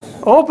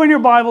Open your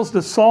Bibles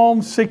to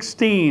Psalm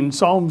 16.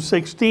 Psalm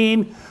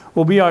 16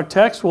 will be our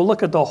text. We'll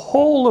look at the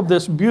whole of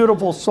this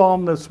beautiful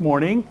psalm this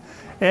morning.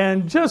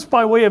 And just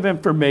by way of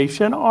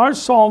information, our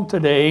psalm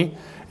today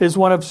is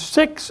one of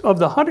 6 of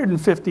the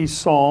 150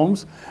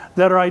 psalms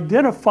that are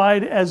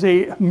identified as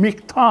a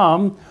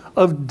miktam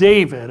of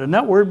David. And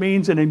that word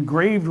means an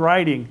engraved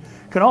writing.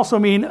 It can also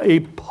mean a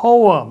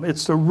poem.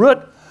 It's the root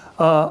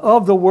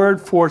of the word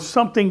for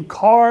something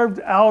carved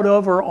out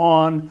of or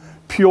on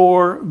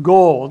pure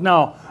gold.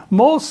 Now,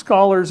 most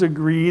scholars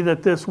agree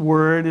that this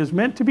word is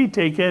meant to be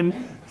taken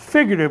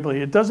figuratively.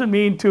 It doesn't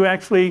mean to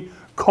actually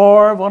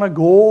carve on a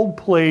gold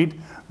plate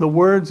the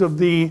words of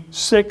the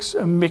 6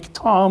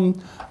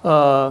 miktam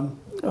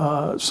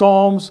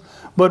psalms,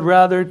 but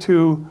rather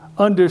to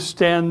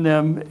understand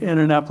them in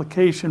an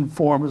application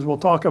form, as we'll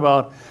talk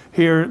about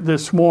here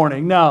this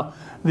morning. Now,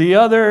 the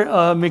other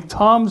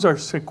miktams are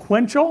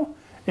sequential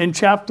in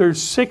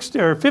chapters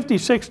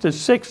 56 to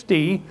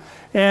 60.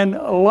 And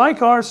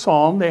like our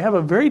psalm, they have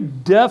a very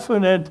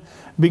definite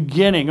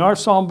beginning. Our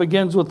psalm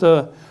begins with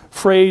the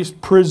phrase,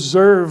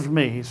 preserve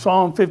me.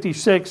 Psalm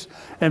 56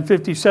 and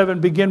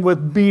 57 begin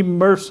with, be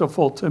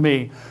merciful to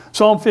me.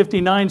 Psalm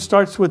 59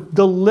 starts with,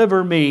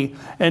 deliver me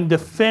and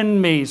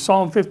defend me.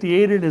 Psalm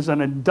 58 is an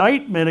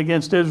indictment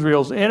against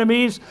Israel's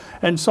enemies.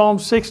 And Psalm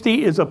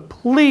 60 is a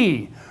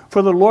plea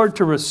for the Lord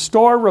to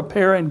restore,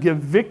 repair, and give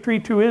victory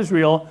to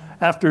Israel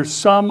after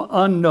some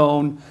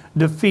unknown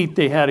defeat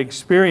they had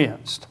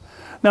experienced.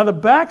 Now, the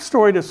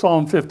backstory to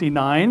Psalm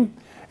 59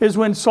 is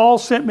when Saul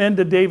sent men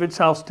to David's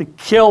house to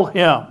kill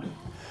him,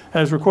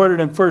 as recorded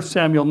in 1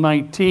 Samuel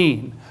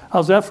 19.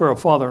 How's that for a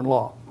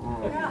father-in-law?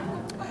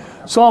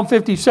 Psalm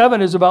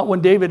 57 is about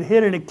when David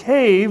hid in a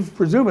cave,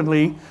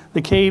 presumably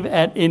the cave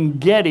at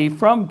En-Gedi,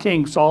 from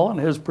King Saul in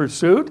his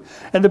pursuit.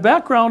 And the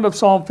background of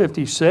Psalm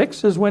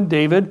 56 is when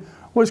David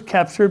was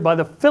captured by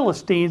the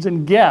Philistines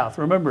in Gath.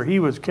 Remember, he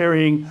was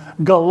carrying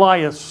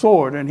Goliath's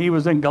sword, and he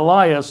was in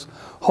Goliath's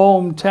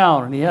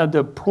hometown, and he had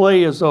to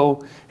play as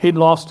though he'd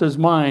lost his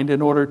mind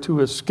in order to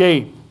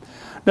escape.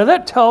 Now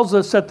that tells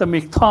us that the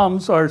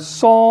miktams are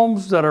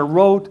psalms that are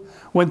wrote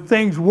when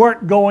things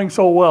weren't going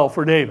so well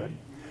for David,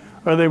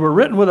 or they were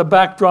written with a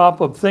backdrop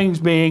of things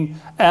being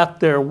at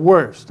their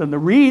worst. And the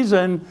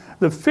reason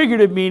the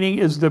figurative meaning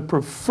is the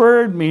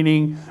preferred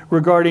meaning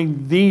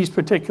regarding these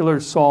particular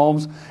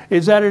psalms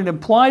is that it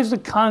implies the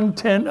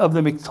content of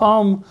the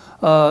miktam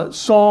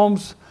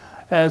psalms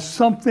as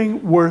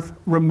something worth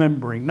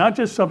remembering, not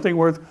just something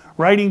worth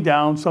writing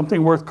down,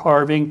 something worth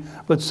carving,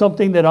 but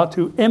something that ought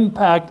to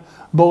impact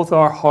both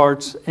our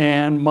hearts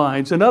and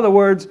minds. In other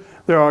words,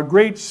 there are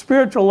great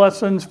spiritual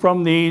lessons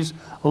from these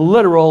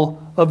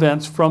literal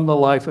events from the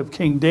life of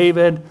King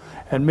David,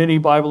 and many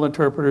Bible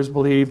interpreters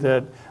believe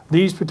that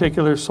these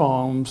particular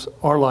psalms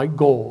are like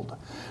gold.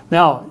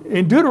 Now,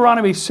 in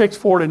Deuteronomy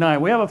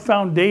 6:4-9, we have a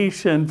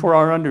foundation for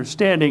our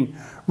understanding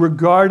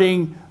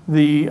regarding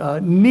the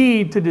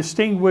need to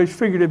distinguish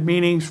figurative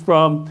meanings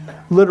from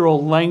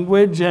literal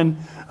language. And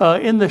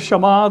in the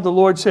Shema, the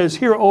Lord says,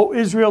 "Hear, O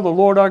Israel, the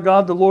Lord our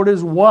God, the Lord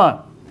is one.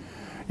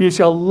 You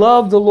shall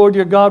love the Lord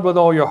your God with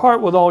all your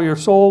heart, with all your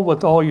soul,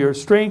 with all your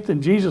strength."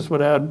 And Jesus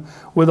would add,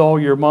 with all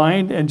your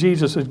mind. And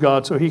Jesus is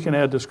God, so he can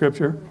add to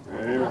Scripture.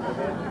 Amen.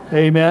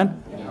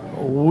 Amen.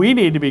 We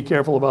need to be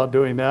careful about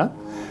doing that.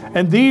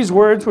 "And these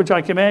words which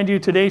I command you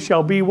today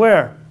shall be"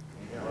 where?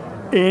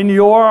 In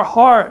your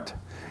heart.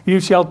 "You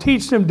shall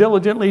teach them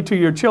diligently to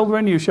your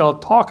children. You shall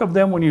talk of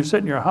them when you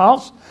sit in your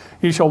house.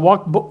 You shall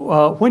walk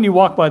when you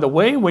walk by the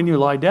way, when you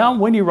lie down,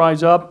 when you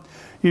rise up.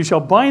 You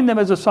shall bind them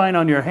as a sign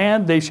on your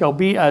hand. They shall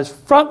be as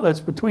frontlets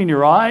between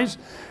your eyes.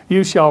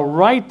 You shall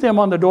write them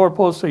on the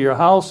doorposts of your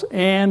house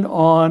and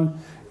on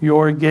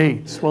your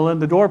gates." Well, in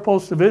the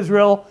doorposts of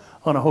Israel,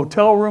 on a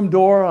hotel room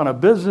door, on a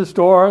business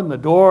door, and the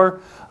door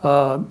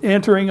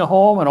entering a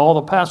home, and all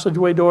the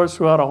passageway doors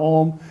throughout a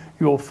home,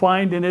 you will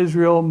find in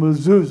Israel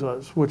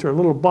mezuzahs, which are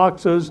little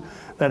boxes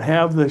that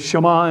have the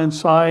Shema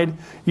inside.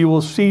 You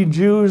will see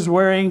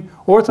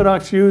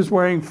Orthodox Jews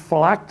wearing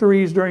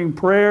phylacteries during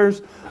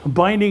prayers, a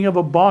binding of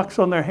a box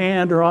on their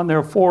hand or on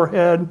their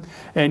forehead.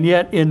 And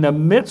yet in the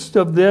midst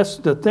of this,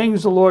 the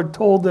things the Lord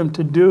told them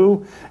to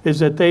do is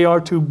that they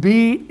are to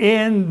be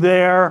in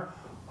their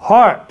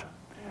heart.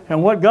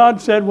 And what God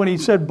said when he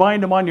said,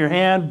 bind them on your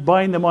hand,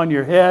 bind them on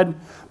your head,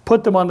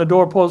 put them on the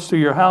doorposts of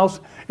your house,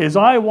 is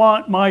I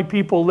want my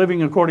people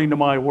living according to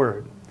my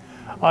word.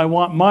 I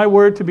want my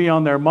word to be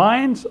on their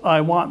minds.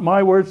 I want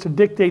my words to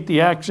dictate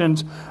the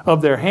actions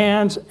of their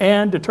hands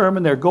and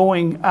determine their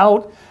going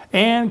out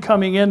and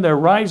coming in, their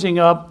rising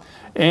up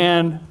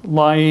and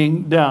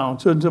lying down.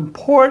 So it's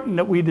important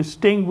that we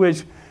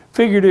distinguish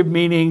figurative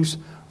meanings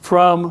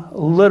from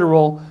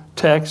literal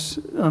texts,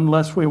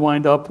 unless we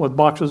wind up with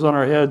boxes on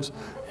our heads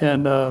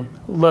and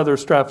leather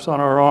straps on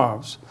our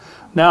arms.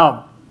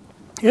 Now,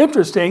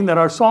 interesting that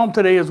our psalm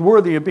today is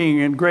worthy of being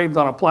engraved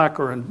on a plaque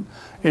or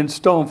in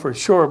stone for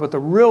sure, but the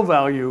real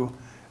value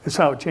is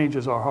how it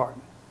changes our heart,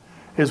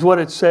 is what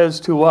it says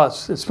to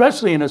us,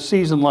 especially in a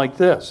season like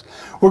this.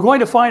 We're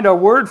going to find our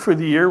word for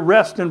the year,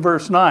 rest, in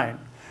verse 9.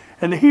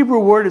 And the Hebrew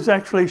word is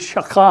actually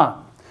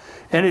shakan.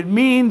 And it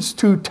means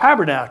to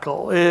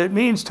tabernacle. It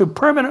means to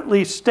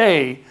permanently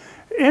stay.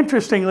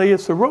 Interestingly,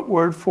 it's the root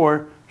word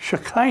for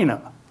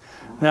Shekinah.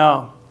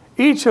 Now,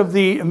 each of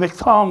the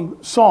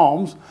Michtam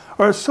Psalms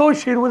are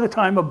associated with a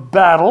time of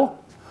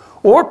battle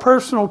or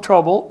personal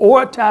trouble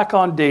or attack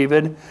on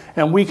David.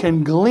 And we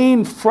can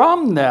glean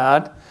from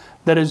that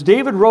as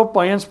David wrote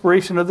by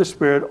inspiration of the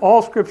Spirit,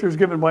 all Scripture is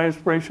given by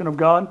inspiration of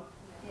God.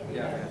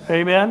 Yes.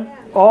 Amen?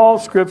 All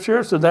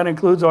Scripture, so that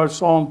includes our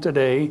psalm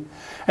today.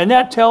 And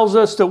that tells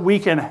us that we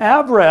can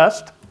have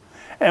rest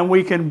and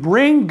we can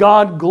bring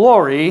God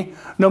glory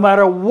no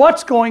matter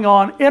what's going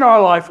on in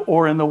our life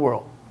or in the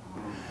world.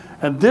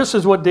 And this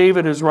is what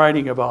David is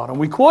writing about. And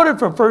we quoted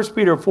from 1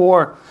 Peter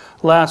 4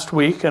 last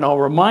week, and I'll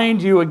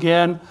remind you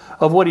again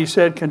of what he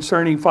said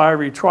concerning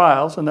fiery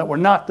trials, and that we're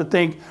not to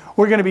think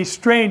we're going to be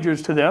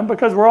strangers to them,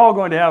 because we're all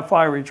going to have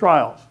fiery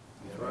trials.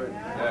 Right.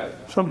 Yeah.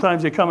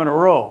 Sometimes they come in a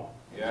row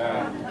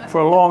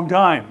for a long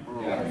time.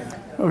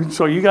 Yeah.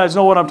 So you guys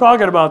know what I'm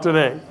talking about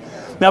today.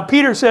 Now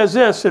Peter says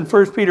this in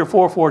 1 Peter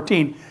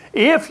 4:14,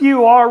 if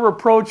you are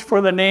reproached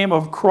for the name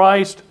of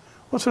Christ,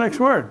 what's the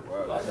next word?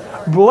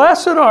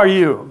 Blessed are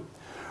you,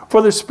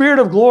 for the Spirit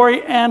of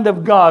glory and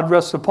of God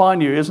rests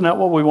upon you. Isn't that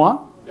what we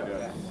want?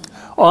 Yes.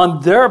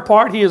 On their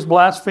part, he is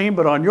blasphemed,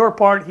 but on your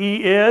part, he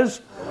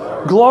is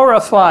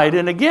glorified.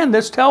 And again,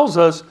 this tells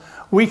us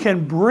we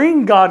can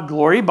bring God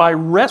glory by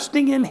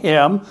resting in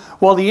him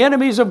while the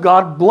enemies of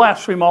God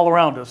blaspheme all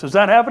around us. Is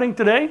that happening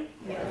today?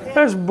 Yes.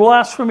 There's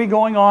blasphemy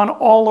going on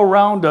all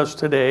around us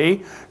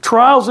today.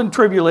 Trials and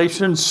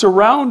tribulations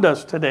surround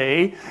us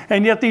today.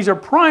 And yet these are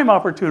prime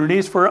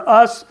opportunities for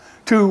us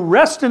to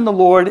rest in the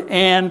Lord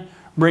and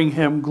bring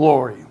him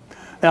glory.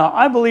 Now,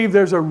 I believe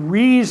there's a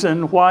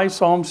reason why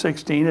Psalm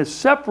 16 is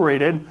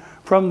separated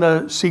from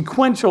the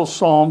sequential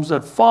psalms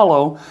that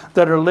follow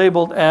that are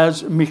labeled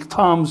as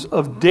Michtams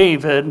of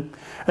David,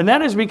 and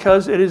that is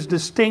because it is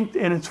distinct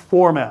in its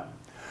format.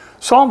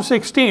 Psalm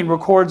 16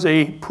 records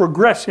a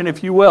progression,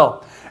 if you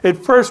will. It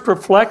first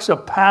reflects a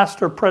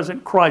past or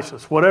present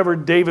crisis, whatever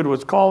David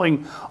was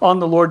calling on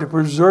the Lord to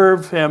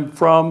preserve him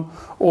from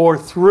or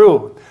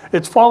through.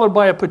 It's followed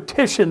by a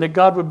petition that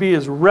God would be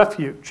his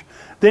refuge.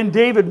 Then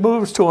David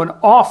moves to an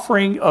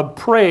offering of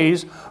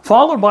praise,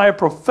 followed by a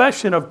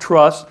profession of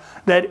trust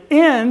that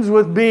ends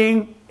with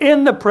being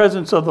in the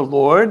presence of the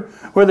Lord,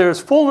 where there's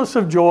fullness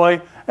of joy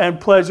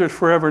and pleasures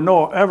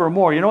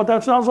forevermore. You know what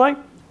that sounds like?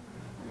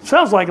 It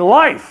sounds like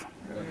life.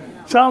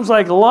 Sounds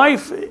like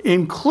life,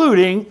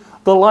 including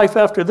the life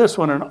after this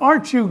one. And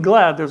aren't you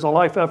glad there's a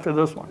life after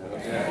this one?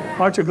 Yes.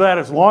 Aren't you glad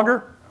it's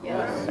longer?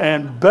 Yes.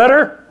 And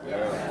better?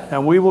 Yes.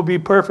 And we will be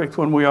perfect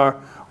when we are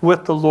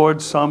with the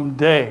Lord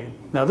someday.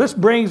 Now this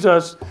brings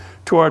us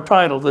to our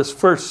title this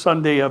first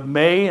Sunday of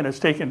May, and it's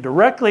taken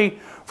directly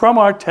from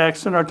our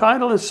text, and our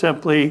title is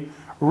simply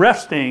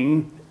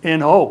Resting in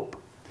Hope.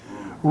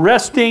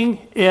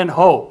 Resting in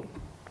Hope.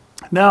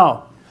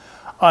 Now,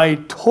 I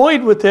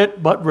toyed with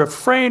it, but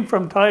refrained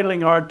from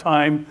titling our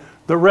time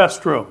The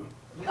Restroom.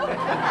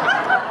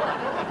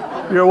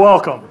 You're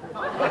welcome.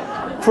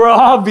 For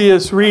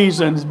obvious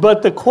reasons,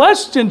 but the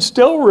question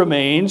still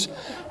remains,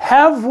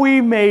 have we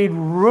made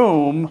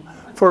room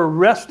for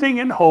resting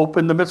in hope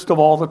in the midst of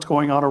all that's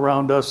going on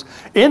around us,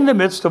 in the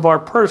midst of our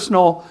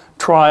personal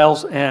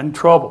trials and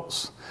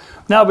troubles?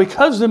 Now,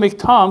 because the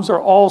Michtams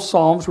are all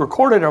psalms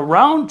recorded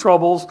around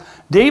troubles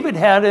David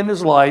had in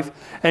his life,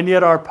 and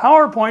yet our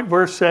PowerPoint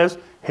verse says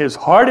his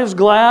heart is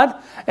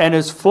glad and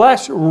his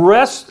flesh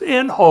rests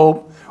in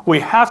hope, we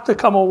have to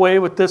come away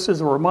with this as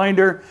a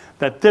reminder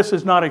that this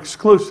is not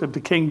exclusive to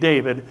King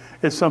David.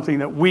 It's something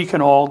that we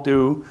can all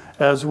do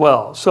as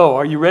well. So,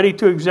 are you ready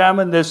to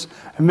examine this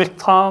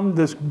Michtam,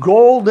 this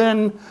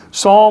golden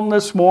psalm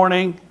this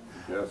morning?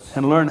 Yes.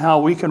 And learn how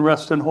we can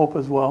rest in hope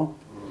as well?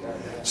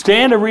 Yes.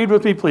 Stand and read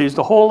with me, please,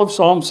 the whole of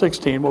Psalm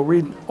 16. We'll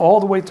read all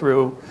the way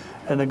through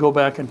and then go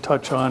back and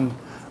touch on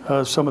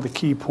some of the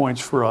key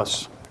points for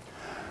us.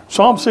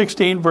 Psalm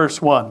 16,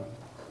 verse 1.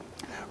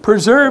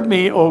 Preserve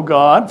me, O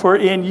God, for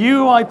in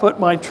you I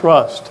put my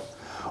trust.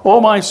 O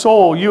my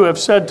soul, you have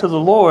said to the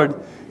Lord,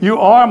 you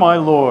are my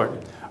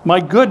Lord. My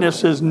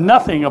goodness is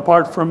nothing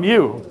apart from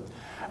you.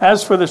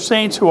 As for the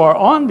saints who are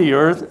on the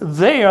earth,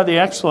 they are the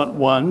excellent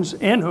ones,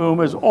 in whom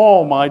is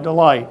all my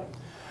delight.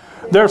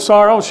 Their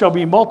sorrow shall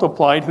be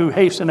multiplied who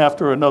hasten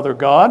after another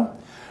God.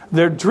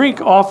 Their drink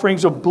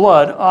offerings of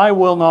blood I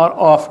will not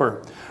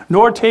offer,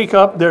 nor take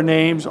up their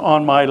names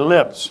on my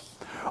lips.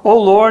 O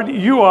Lord,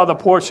 you are the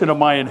portion of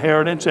my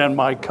inheritance and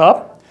my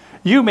cup.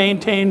 You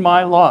maintain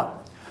my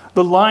lot.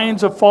 The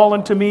lines have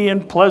fallen to me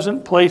in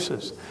pleasant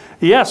places.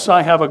 Yes,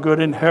 I have a good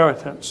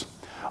inheritance.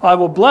 I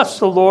will bless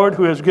the Lord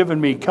who has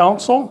given me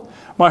counsel.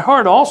 My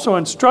heart also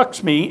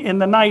instructs me in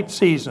the night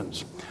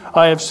seasons.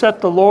 I have set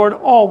the Lord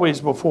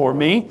always before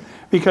me.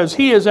 Because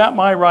he is at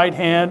my right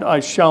hand, I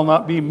shall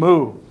not be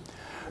moved.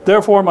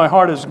 Therefore my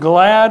heart is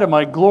glad and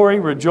my glory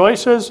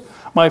rejoices.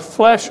 My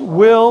flesh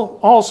will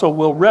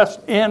rest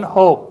in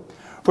hope.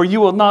 For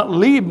you will not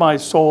leave my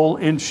soul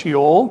in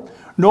Sheol,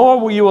 nor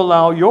will you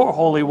allow your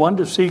Holy One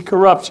to see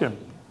corruption.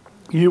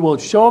 You will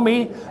show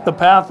me the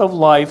path of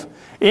life.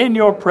 In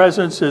your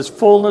presence is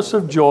fullness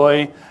of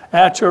joy.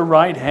 At your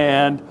right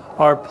hand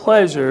are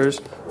pleasures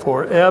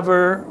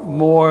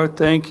forevermore.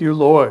 Thank you,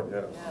 Lord.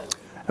 Yes.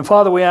 And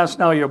Father, we ask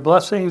now your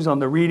blessings on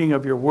the reading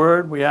of your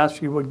word. We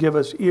ask you would give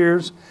us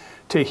ears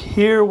to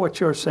hear what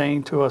you're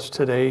saying to us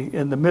today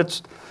in the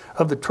midst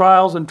of the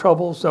trials and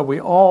troubles that we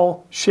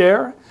all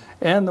share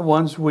and the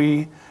ones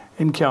we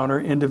encounter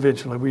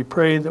individually. We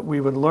pray that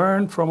we would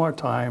learn from our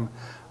time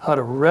how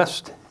to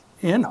rest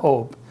in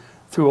hope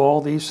through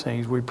all these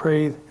things. We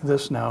pray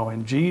this now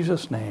in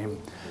Jesus' name.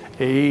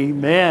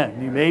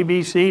 Amen. You may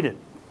be seated.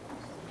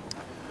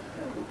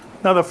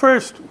 Now, the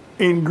first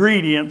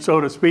ingredient,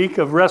 so to speak,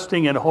 of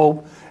resting in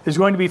hope is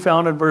going to be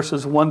found in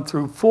verses 1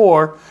 through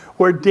 4,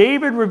 where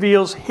David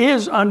reveals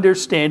his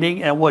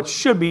understanding and what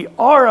should be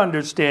our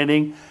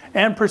understanding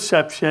and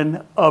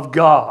perception of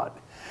God.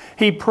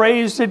 He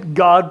prays that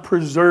God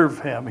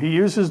preserve him. He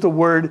uses the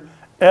word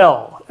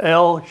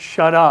El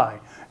Shaddai.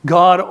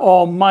 God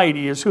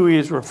Almighty is who he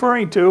is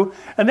referring to,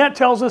 and that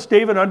tells us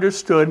David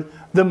understood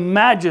the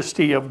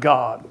majesty of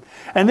God.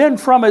 And then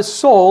from his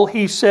soul,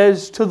 he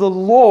says to the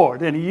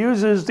Lord, and he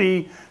uses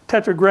the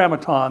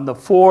tetragrammaton, the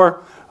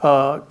four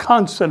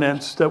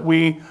consonants that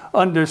we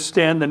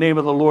understand the name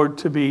of the Lord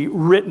to be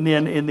written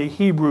in the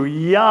Hebrew,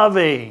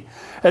 Yahweh.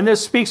 And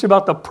this speaks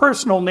about the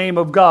personal name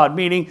of God,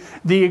 meaning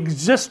the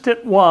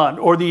existent one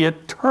or the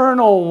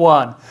eternal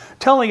one,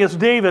 telling us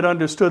David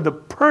understood the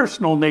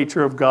personal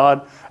nature of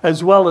God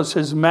as well as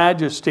his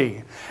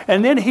majesty.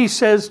 And then he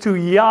says to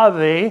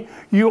Yahweh,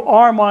 you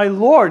are my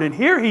Lord. And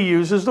here he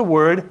uses the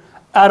word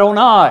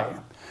Adonai,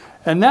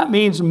 and that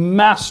means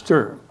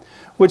master,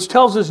 which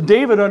tells us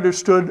David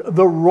understood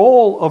the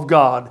role of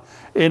God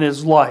in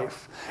his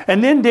life.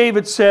 And then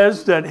David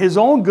says that his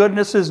own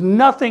goodness is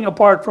nothing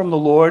apart from the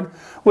Lord,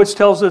 which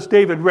tells us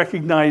David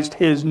recognized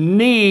his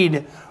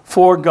need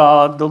for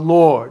God the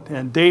Lord.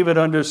 And David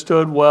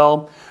understood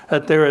well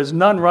that there is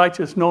none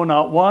righteous, no,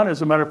 not one.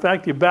 As a matter of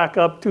fact, you back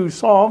up 2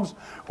 Psalms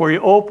where he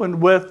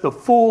opened with, the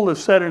fool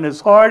has said in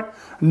his heart,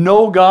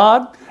 no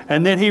God.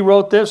 And then he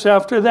wrote this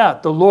after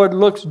that. The Lord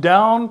looks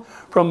down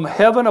from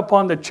heaven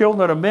upon the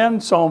children of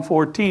men, Psalm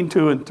 14,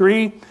 2 and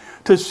 3,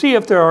 to see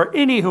if there are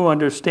any who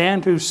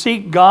understand, who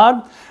seek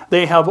God.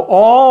 They have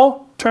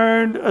all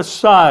turned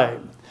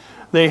aside.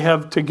 They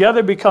have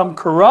together become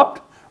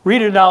corrupt.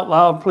 Read it out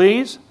loud,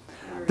 please.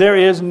 There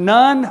is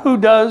none who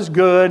does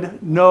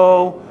good,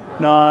 no,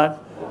 not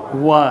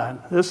one.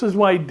 This is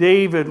why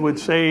David would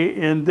say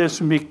in this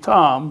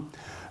Miktam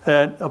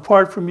that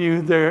apart from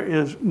you, there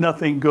is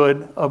nothing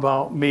good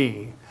about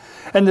me.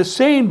 And the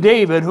same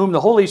David, whom the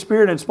Holy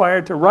Spirit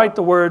inspired to write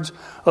the words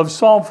of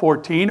Psalm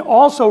 14,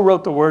 also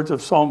wrote the words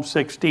of Psalm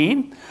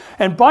 16.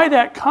 And by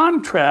that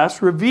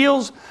contrast,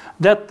 reveals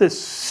that the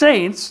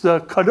saints,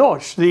 the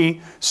Kadosh,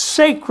 the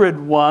sacred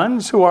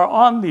ones who are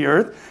on the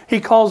earth, he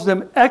calls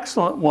them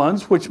excellent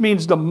ones, which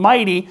means the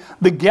mighty,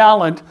 the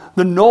gallant,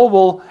 the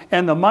noble,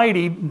 and the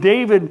mighty.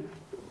 David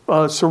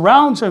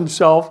surrounds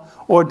himself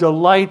or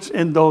delights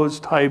in those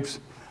types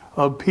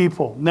of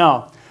people.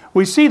 Now,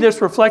 we see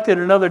this reflected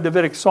in other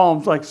Davidic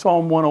psalms like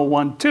Psalm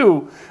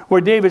 101:2,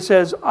 where David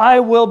says,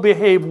 I will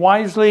behave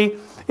wisely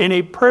in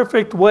a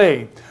perfect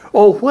way.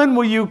 Oh, when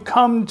will you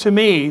come to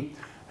me?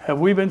 Have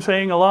we been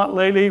saying a lot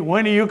lately?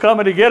 When are you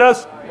coming to get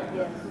us?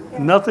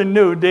 Nothing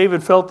new.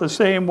 David felt the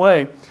same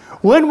way.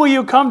 When will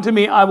you come to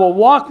me? I will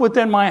walk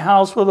within my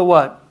house with a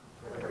what?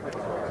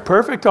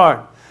 Perfect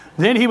heart.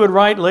 Then he would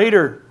write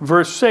later,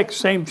 verse 6,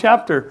 same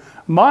chapter,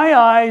 my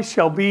eyes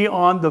shall be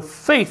on the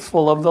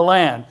faithful of the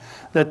land,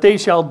 that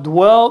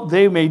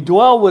they may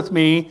dwell with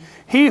me.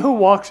 He who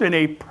walks in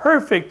a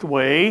perfect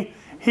way,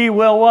 he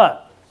will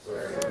what?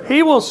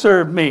 He will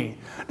serve me.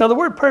 Now the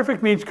word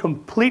perfect means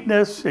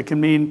completeness. It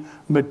can mean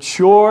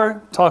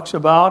mature, talks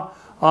about,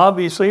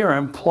 obviously, or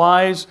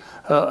implies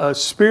a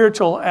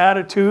spiritual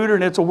attitude.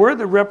 And it's a word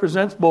that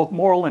represents both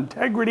moral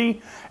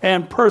integrity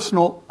and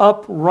personal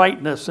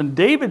uprightness. And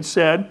David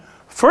said,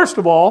 first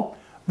of all,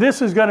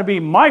 this is going to be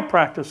my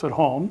practice at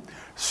home.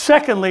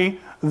 Secondly,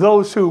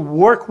 those who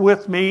work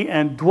with me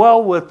and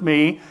dwell with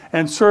me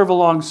and serve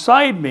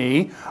alongside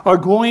me are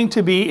going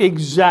to be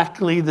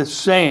exactly the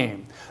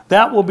same.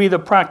 That will be the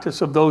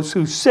practice of those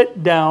who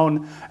sit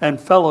down and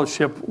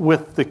fellowship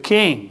with the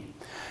king.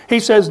 He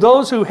says,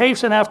 those who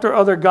hasten after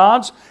other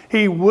gods,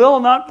 he will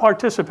not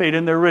participate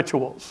in their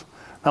rituals.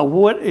 Now,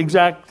 what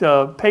exact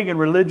pagan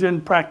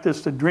religion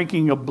practiced the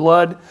drinking of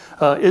blood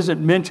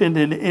isn't mentioned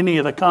in any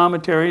of the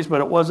commentaries,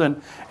 but it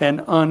wasn't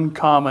an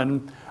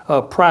uncommon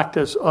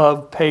practice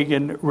of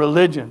pagan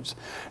religions.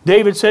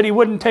 David said he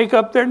wouldn't take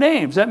up their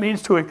names. That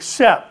means to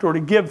accept or to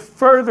give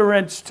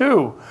furtherance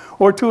to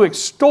or to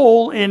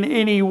extol in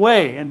any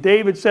way. And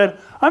David said,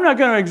 I'm not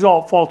going to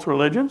exalt false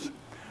religions.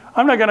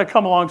 I'm not going to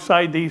come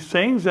alongside these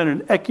things in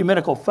an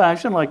ecumenical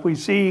fashion like we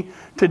see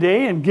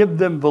today and give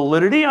them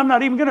validity. I'm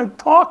not even going to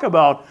talk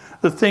about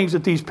the things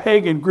that these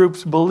pagan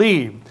groups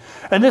believe.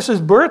 And this is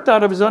birthed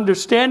out of his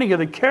understanding of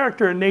the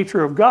character and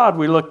nature of God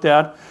we looked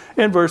at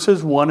in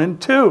verses 1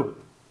 and 2.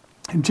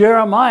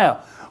 Jeremiah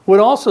would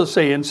also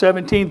say in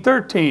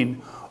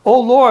 17:13, O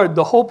Lord,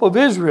 the hope of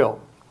Israel,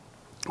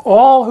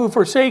 all who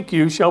forsake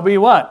you shall be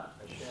what?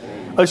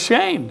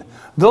 Ashamed.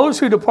 Those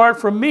who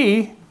depart from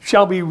me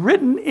shall be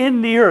written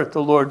in the earth,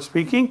 the Lord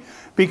speaking,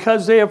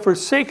 because they have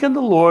forsaken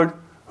the Lord,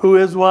 who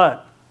is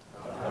what?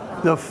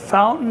 The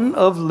fountain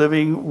of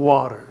living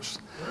waters.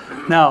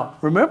 Now,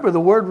 remember,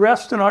 the word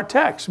rest in our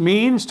text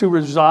means to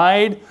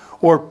reside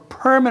or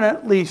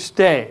permanently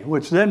stay,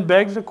 which then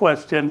begs the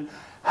question,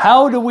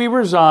 how do we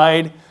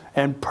reside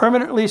and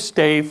permanently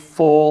stay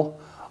full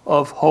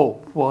of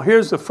hope? Well,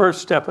 here's the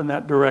first step in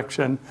that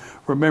direction,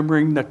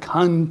 remembering the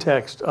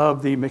context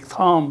of the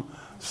Michtam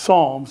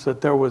Psalms,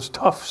 that there was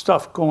tough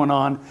stuff going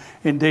on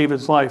in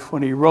David's life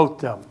when he wrote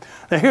them.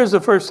 Now, here's the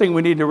first thing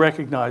we need to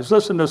recognize.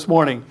 Listen this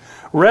morning.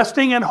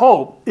 Resting in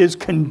hope is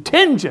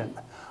contingent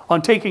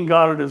on taking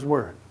God at his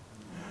word.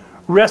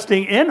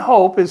 Resting in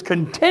hope is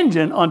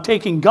contingent on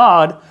taking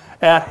God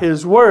at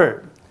his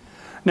word.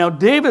 Now,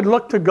 David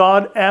looked to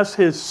God as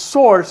his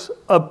source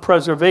of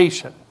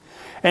preservation,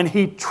 and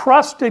he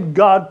trusted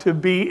God to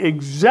be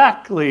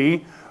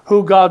exactly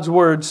who God's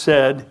word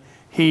said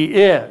he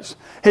is.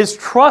 His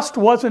trust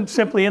wasn't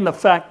simply in the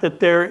fact that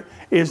there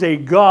is a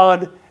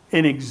God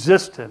in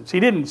existence.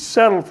 He didn't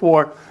settle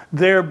for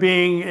there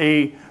being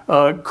a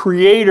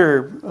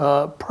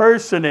creator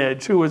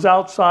personage who was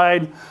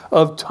outside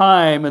of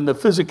time and the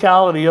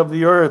physicality of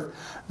the earth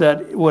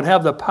that would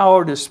have the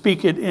power to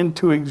speak it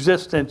into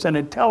existence, an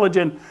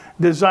intelligent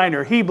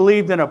designer. He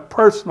believed in a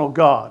personal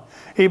God.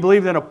 He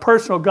believed in a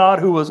personal God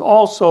who was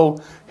also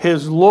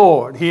his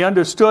Lord. He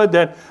understood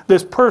that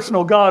this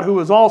personal God who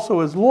was also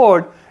his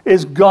Lord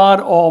is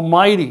God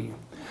Almighty.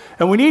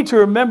 And we need to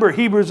remember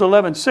Hebrews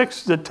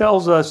 11:6 that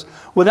tells us,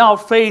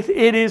 without faith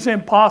it is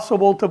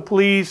impossible to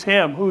please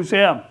him. Who's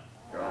him?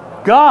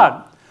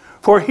 God.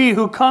 For he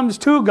who comes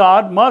to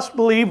God must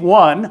believe,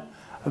 one,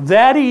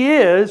 that he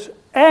is,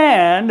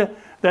 and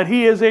that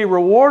he is a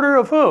rewarder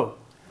of who?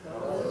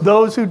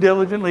 Those who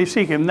diligently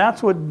seek him.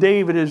 That's what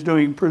David is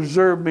doing.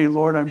 Preserve me,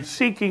 Lord. I'm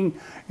seeking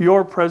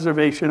your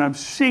preservation. I'm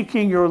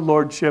seeking your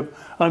lordship.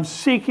 I'm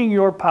seeking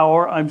your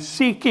power. I'm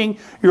seeking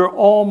your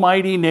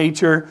almighty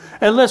nature.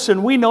 And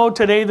listen, we know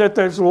today that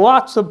there's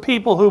lots of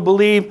people who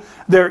believe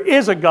there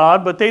is a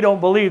God, but they don't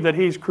believe that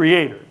he's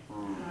creator.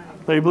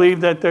 They believe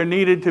that there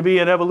needed to be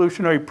an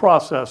evolutionary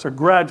process, or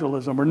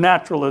gradualism, or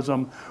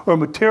naturalism, or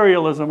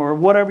materialism, or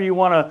whatever you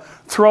want to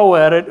throw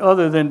at it,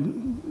 other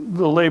than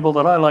the label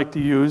that I like to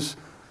use,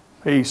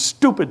 a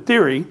stupid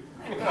theory.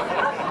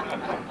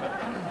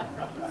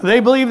 They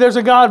believe there's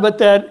a God, but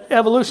that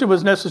evolution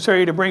was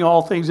necessary to bring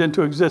all things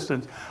into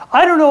existence.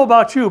 I don't know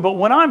about you, but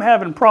when I'm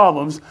having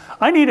problems,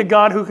 I need a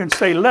God who can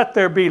say, let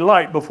there be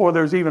light, before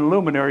there's even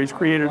luminaries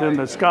created in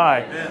the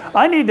sky.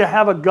 I need to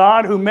have a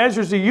God who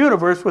measures the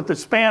universe with the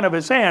span of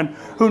his hand,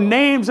 who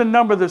names and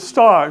numbers the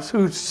stars,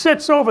 who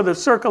sits over the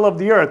circle of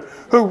the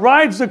earth, who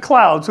rides the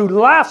clouds, who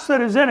laughs at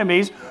his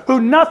enemies,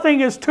 who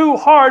nothing is too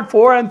hard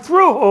for, and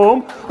through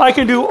whom I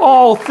can do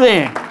all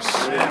things.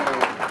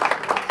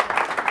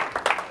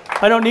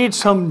 I don't need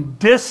some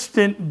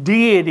distant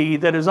deity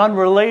that is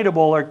unrelatable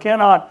or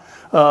cannot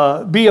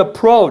be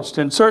approached,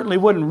 and certainly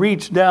wouldn't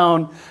reach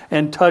down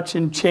and touch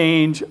and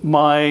change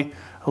my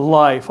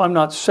life. I'm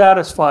not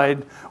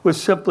satisfied with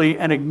simply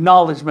an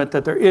acknowledgement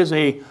that there is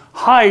a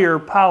higher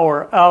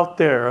power out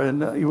there.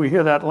 And we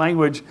hear that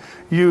language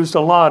used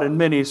a lot in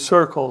many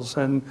circles.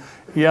 And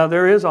yeah,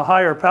 there is a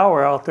higher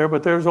power out there,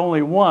 but there's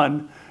only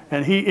one.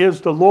 And he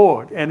is the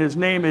Lord, and his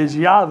name is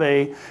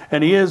Yahweh,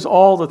 and he is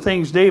all the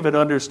things David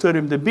understood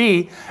him to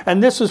be.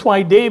 And this is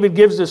why David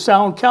gives the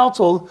sound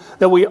counsel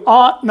that we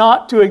ought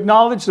not to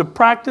acknowledge the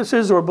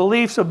practices or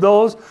beliefs of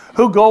those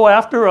who go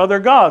after other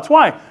gods.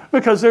 Why?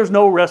 Because there's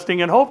no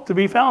resting and hope to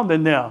be found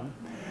in them.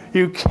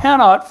 You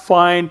cannot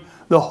find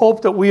the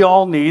hope that we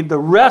all need, the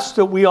rest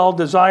that we all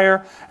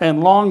desire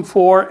and long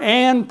for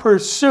and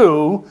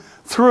pursue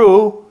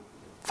through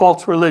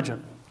false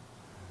religion.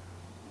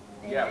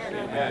 Yes,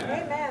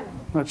 amen.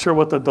 Not sure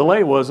what the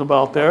delay was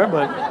about there,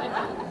 but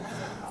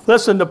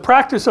listen, the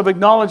practice of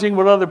acknowledging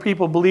what other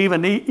people believe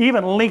and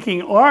even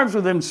linking arms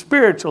with them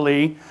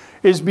spiritually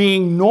is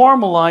being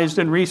normalized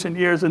in recent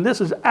years, and this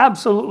is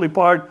absolutely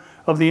part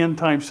of the end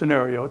time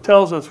scenario. It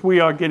tells us we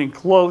are getting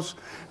close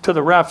to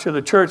the rapture of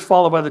the church,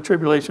 followed by the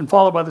tribulation,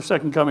 followed by the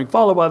second coming,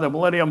 followed by the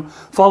millennium,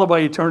 followed by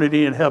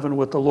eternity in heaven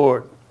with the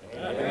Lord.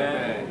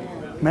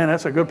 Amen. Man,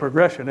 that's a good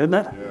progression, isn't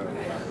it?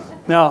 Yeah.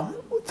 Now,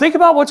 think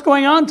about what's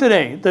going on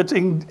today that's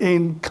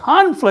in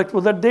conflict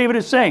with what David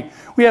is saying.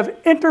 We have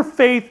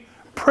interfaith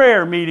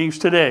prayer meetings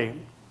today.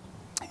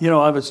 You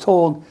know, I was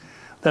told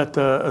that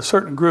a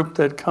certain group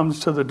that comes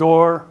to the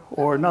door,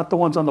 or not the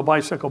ones on the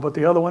bicycle, but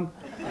the other one,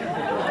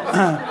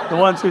 the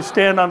ones who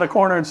stand on the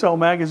corner and sell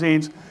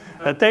magazines,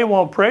 that they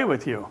won't pray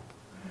with you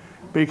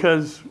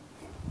because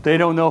they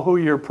don't know who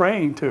you're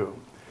praying to.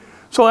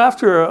 So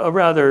after a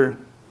rather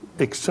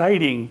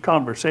exciting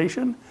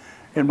conversation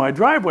in my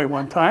driveway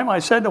one time, I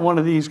said to one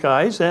of these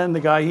guys and the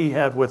guy he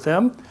had with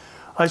him,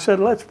 I said,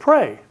 let's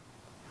pray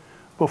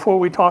before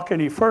we talk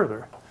any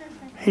further.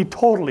 He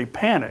totally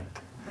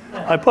panicked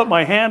I put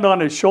my hand on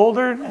his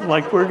shoulder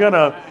like we're going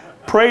to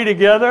pray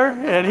together,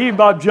 and he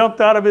about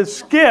jumped out of his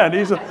skin.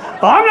 He said,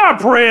 I'm not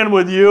praying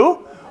with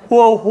you.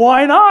 Well,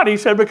 why not? He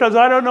said, because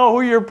I don't know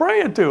who you're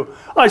praying to.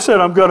 I said,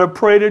 I'm going to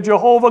pray to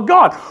Jehovah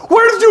God.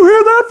 Where did you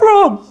hear that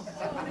from?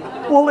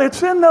 Well,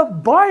 it's in the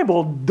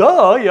Bible.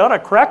 Duh, you ought to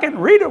crack it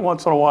and read it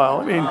once in a while.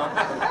 I mean,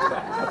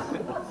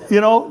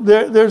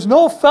 there's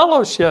no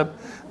fellowship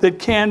that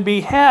can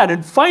be had.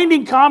 And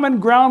finding common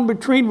ground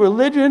between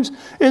religions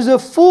is a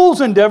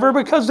fool's endeavor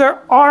because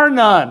there are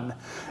none.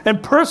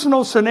 And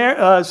personal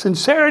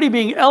sincerity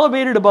being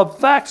elevated above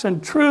facts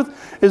and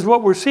truth is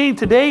what we're seeing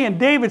today. And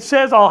David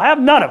says, I'll have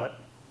none of it.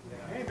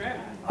 Amen.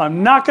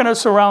 I'm not going to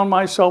surround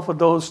myself with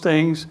those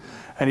things.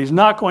 And he's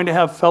not going to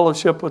have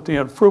fellowship with the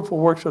unfruitful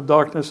works of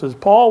darkness. As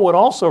Paul would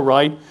also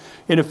write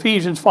in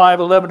Ephesians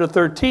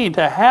 5:11-13,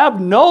 to have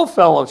no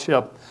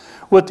fellowship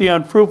with the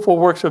unfruitful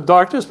works of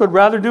darkness, but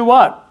rather do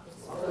what?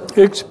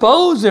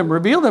 Expose them,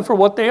 reveal them for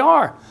what they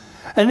are.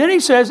 And then he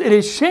says, it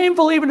is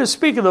shameful even to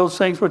speak of those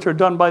things which are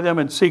done by them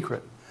in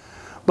secret.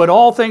 But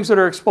all things that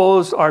are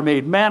exposed are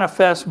made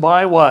manifest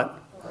by what?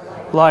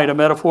 Light, a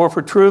metaphor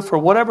for truth, for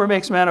whatever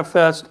makes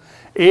manifest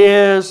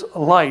is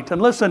light.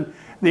 And listen,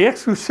 the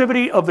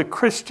exclusivity of the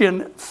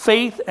Christian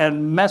faith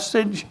and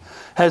message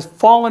has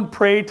fallen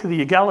prey to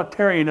the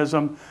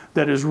egalitarianism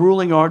that is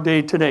ruling our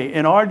day today.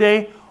 In our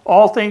day,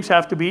 all things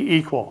have to be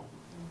equal.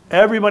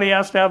 Everybody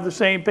has to have the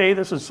same pay.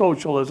 This is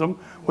socialism,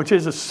 which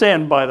is a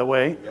sin, by the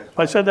way. Have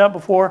I said that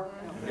before?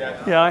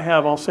 Yes. Yeah, I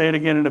have. I'll say it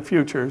again in the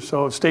future,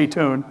 so stay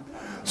tuned.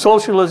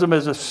 Socialism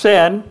is a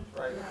sin.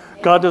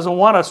 God doesn't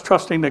want us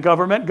trusting the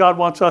government. God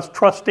wants us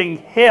trusting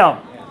Him.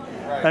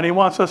 And He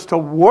wants us to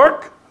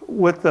work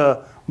with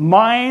the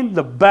mind,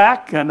 the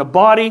back, and the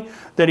body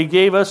that He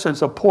gave us and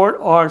support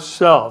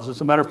ourselves.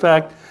 As a matter of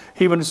fact,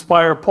 He would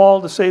inspire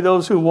Paul to say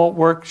those who won't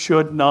work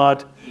should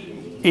not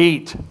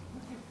eat.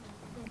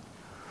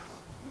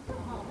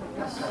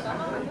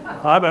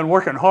 I've been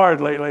working hard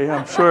lately,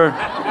 I'm sure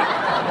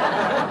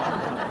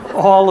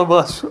all of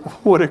us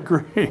would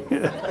agree.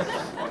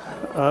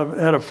 I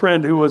had a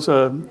friend who was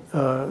an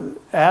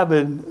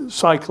avid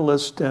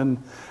cyclist,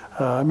 and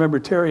I remember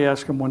Terry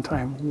asked him one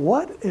time,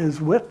 what is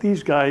with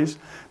these guys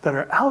that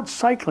are out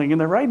cycling and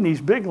they're riding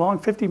these big, long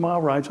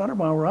 50-mile rides,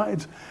 100-mile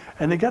rides,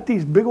 and they got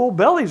these big old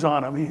bellies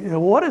on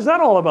them. What is that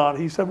all about?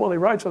 He said, well, they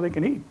ride so they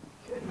can eat.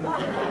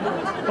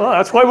 Well,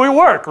 that's why we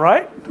work,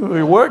 right?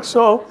 We work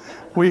so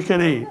we can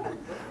eat.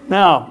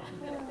 Now,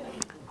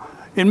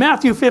 in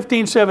Matthew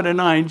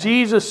 15:7-9,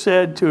 Jesus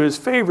said to his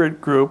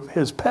favorite group,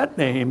 his pet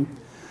name,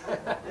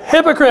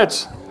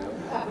 hypocrites.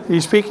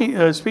 He's speaking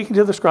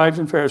to the scribes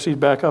and Pharisees.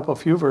 Back up a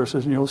few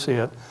verses and you'll see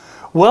it.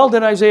 Well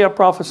did Isaiah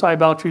prophesy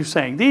about you,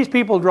 saying, these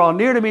people draw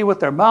near to me with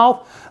their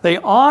mouth, they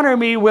honor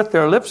me with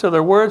their lips or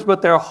their words,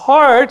 but their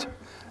heart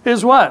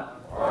is what?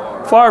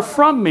 Far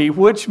from me,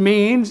 which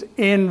means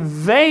in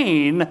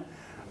vain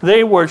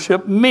they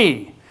worship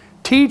me,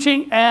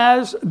 teaching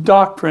as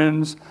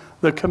doctrines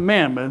the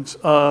commandments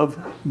of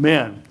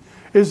men.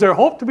 Is there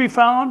hope to be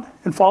found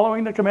in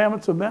following the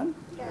commandments of men?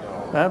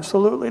 No.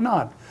 Absolutely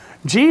not.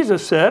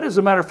 Jesus said, as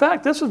a matter of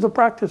fact, this is the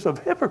practice of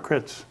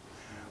hypocrites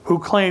who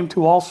claim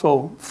to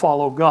also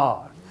follow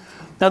God.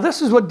 Now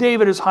this is what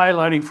David is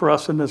highlighting for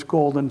us in this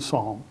golden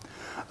psalm.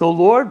 The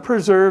Lord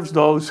preserves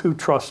those who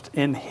trust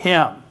in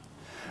Him.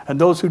 And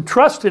those who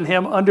trust in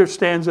Him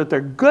understands that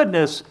their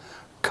goodness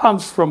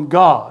comes from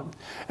God.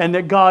 And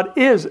that God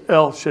is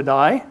El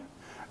Shaddai,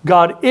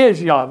 God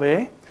is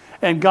Yahweh,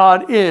 and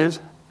God is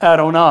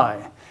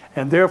Adonai.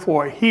 And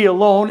therefore, He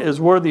alone is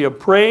worthy of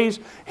praise.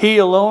 He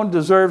alone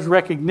deserves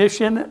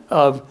recognition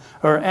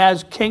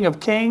as King of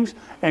Kings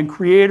and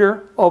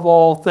Creator of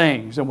all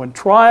things. And when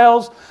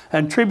trials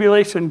and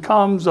tribulation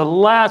comes, the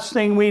last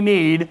thing we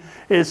need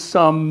is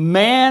some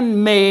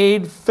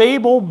man-made,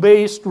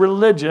 fable-based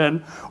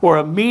religion or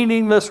a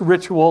meaningless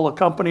ritual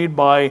accompanied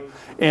by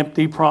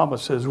empty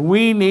promises.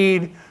 We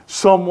need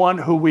someone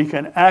who we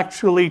can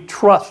actually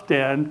trust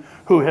in,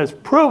 who has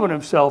proven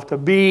Himself to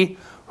be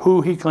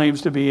who He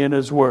claims to be in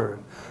His Word.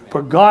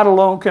 For God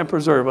alone can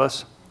preserve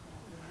us,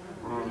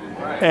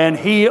 and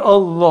He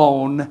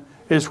alone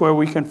is where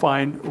we can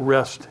find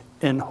rest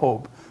and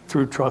hope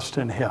through trust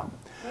in Him.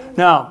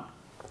 Now,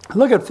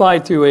 look at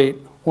 5-8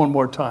 one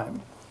more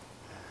time.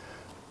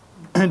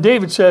 And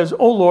David says,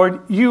 O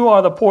Lord, you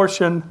are the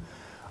portion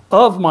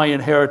of my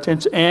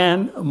inheritance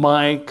and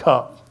my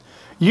cup.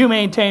 You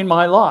maintain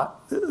my lot.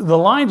 The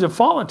lines have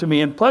fallen to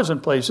me in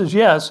pleasant places.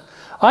 Yes,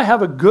 I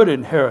have a good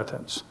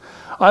inheritance.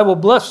 I will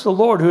bless the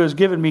Lord who has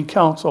given me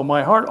counsel.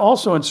 My heart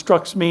also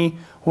instructs me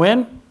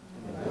when?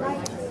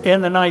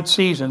 In the night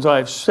seasons. I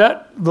have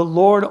set the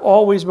Lord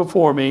always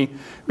before me,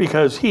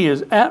 because He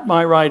is at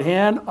my right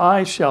hand.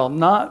 I shall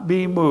not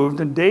be moved.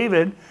 And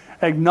David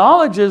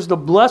acknowledges the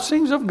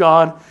blessings of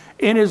God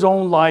in his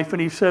own life,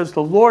 and he says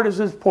the Lord is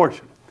his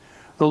portion.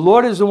 The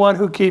Lord is the one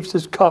who keeps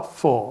his cup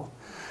full.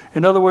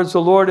 In other words,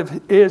 the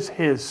Lord is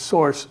his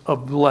source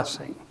of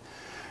blessing.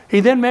 He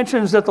then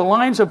mentions that the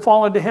lines have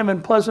fallen to him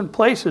in pleasant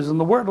places. And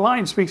the word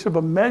line speaks of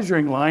a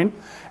measuring line.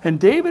 And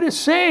David is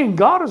saying,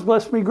 God has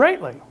blessed me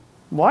greatly.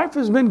 Life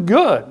has been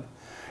good.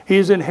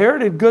 He's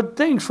inherited good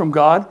things from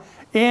God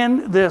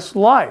in this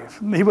life.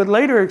 He would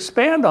later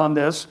expand on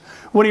this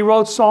when he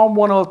wrote Psalm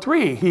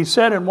 103. He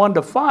said in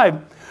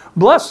 1-5,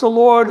 "Bless the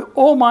Lord,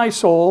 O my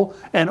soul,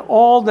 and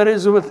all that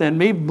is within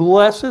me.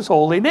 Bless his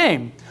holy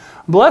name.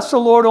 Bless the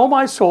Lord, O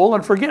my soul,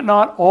 and forget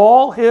not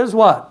all his"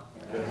 what?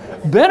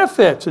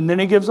 Benefits. And then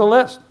he gives a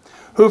list.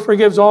 Who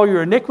forgives all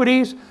your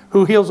iniquities,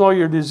 who heals all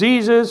your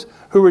diseases,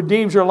 who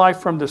redeems your life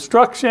from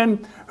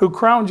destruction, who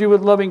crowns you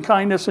with loving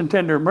kindness and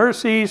tender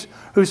mercies,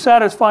 who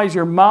satisfies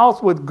your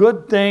mouth with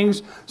good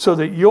things so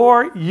that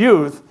your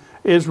youth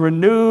is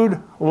renewed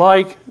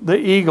like the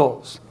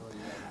eagles.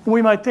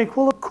 We might think,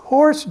 well, of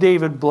course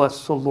David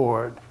blessed the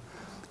Lord.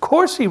 Of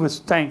course he was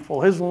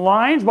thankful. His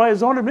lines, by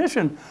his own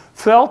admission,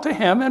 fell to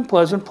him in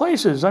pleasant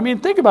places. I mean,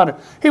 think about it.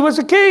 He was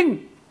a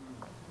king.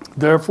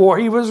 Therefore,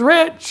 he was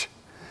rich.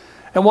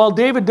 And while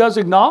David does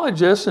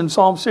acknowledge this in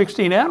Psalm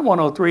 16 and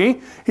 103,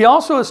 he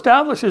also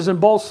establishes in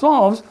both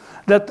Psalms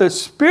that the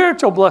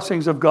spiritual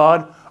blessings of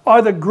God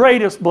are the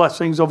greatest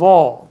blessings of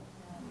all.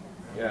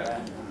 Yeah.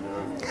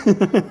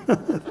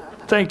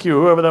 Thank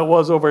you, whoever that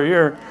was over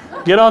here.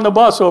 Get on the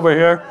bus over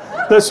here.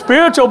 The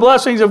spiritual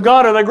blessings of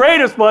God are the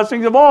greatest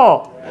blessings of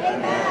all.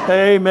 Amen.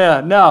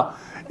 Amen. Now,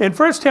 in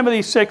 1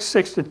 Timothy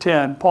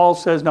 6:6-10, Paul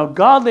says, "Now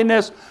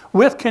godliness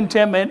with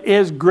contentment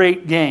is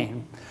great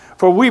gain.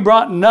 For we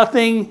brought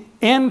nothing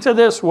into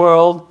this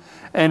world,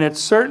 and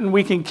it's certain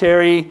we can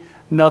carry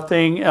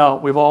nothing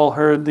out." We've all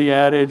heard the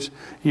adage,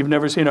 you've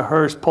never seen a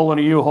hearse pulling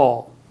a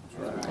U-Haul.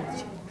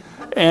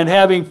 "And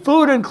having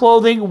food and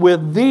clothing,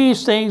 with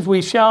these things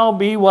we shall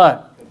be"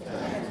 what?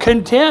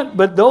 Content.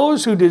 "But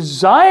those who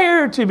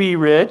desire to be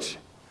rich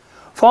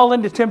fall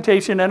into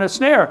temptation and a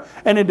snare,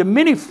 and into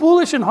many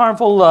foolish and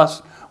harmful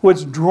lusts,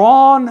 which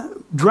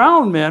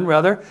drown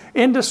men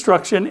in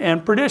destruction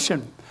and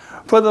perdition.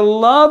 For the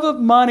love of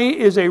money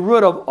is a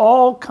root of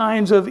all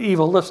kinds of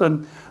evil."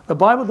 Listen, the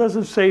Bible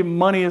doesn't say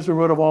money is the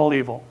root of all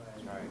evil.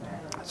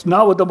 It's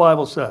not what the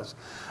Bible says.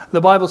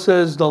 The Bible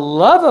says the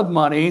love of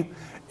money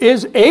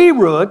is a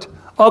root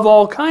of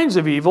all kinds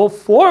of evil,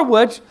 for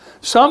which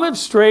some have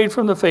strayed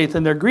from the faith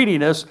in their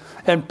greediness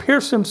and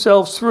pierced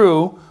themselves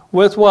through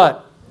with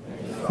what?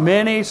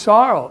 Many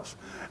sorrows.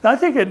 Now, I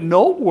think it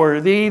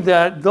noteworthy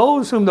that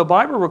those whom the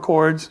Bible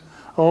records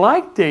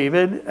like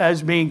David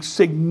as being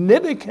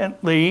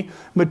significantly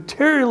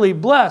materially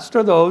blessed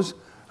are those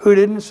who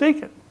didn't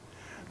seek it.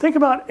 Think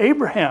about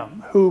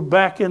Abraham, who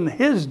back in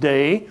his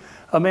day,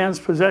 a man's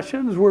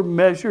possessions were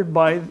measured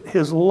by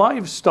his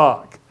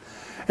livestock.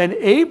 And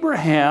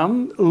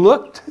Abraham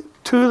looked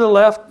to the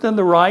left and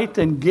the right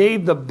and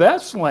gave the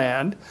best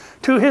land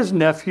to his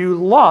nephew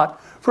Lot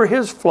for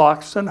his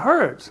flocks and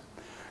herds.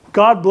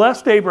 God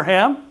blessed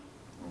Abraham.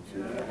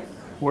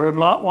 Where did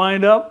Lot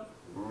wind up?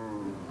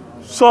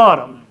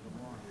 Sodom.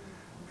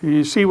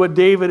 You see what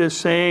David is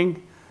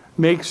saying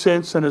makes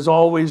sense and has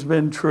always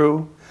been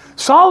true.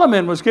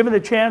 Solomon was given a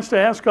chance to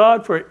ask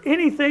God for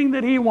anything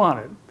that he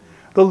wanted.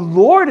 The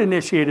Lord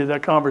initiated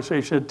that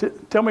conversation.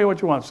 Tell me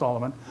what you want,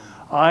 Solomon.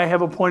 I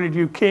have appointed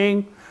you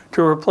king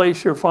to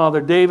replace your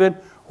father David.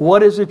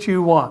 What is it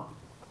you want?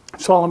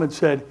 Solomon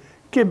said,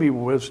 "Give me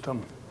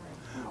wisdom.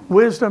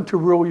 Wisdom to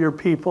rule your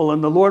people."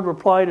 And the Lord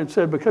replied and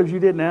said, "Because you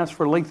didn't ask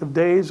for length of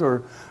days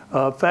or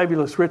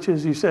fabulous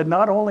riches," he said,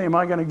 "not only am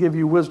I going to give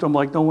you wisdom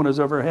like no one has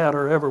ever had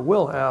or ever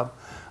will have,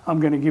 I'm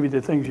going to give you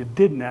the things you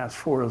didn't ask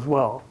for as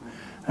well."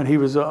 And he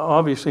was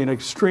obviously an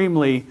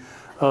extremely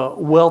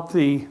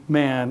wealthy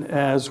man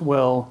as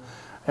well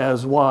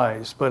as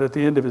wise. But at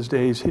the end of his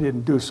days, he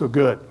didn't do so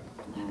good.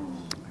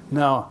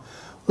 Now,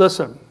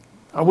 listen,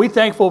 are we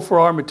thankful for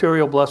our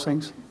material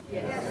blessings?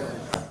 Yes.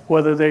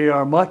 Whether they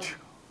are much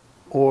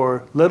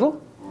or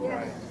little?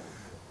 Yes.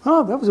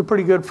 Oh, that was a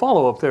pretty good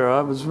follow-up there.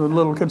 I was a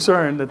little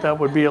concerned that that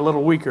would be a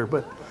little weaker.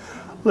 But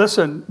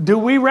listen, do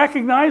we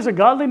recognize that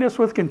godliness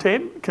with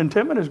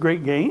contentment is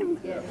great gain?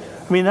 Yes.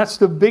 I mean, that's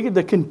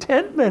the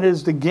contentment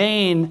is the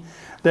gain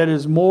that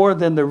is more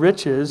than the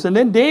riches. And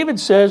then David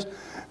says,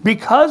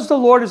 because the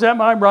Lord is at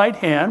my right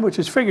hand, which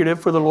is figurative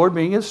for the Lord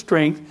being his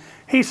strength,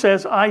 he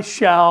says, I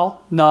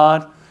shall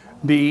not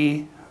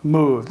be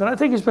moved. And I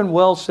think it's been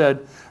well said,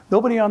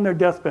 nobody on their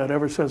deathbed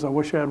ever says, I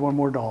wish I had one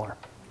more dollar.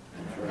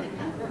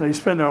 They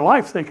spend their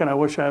life thinking, I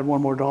wish I had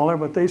one more dollar,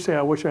 but they say,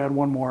 I wish I had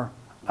one more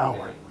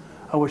hour.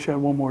 I wish I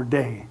had one more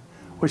day.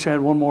 Wish I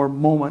had one more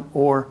moment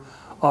or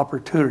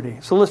opportunity.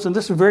 So listen,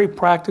 this is very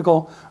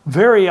practical,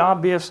 very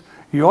obvious.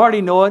 You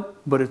already know it,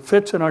 but it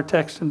fits in our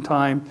text and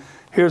time.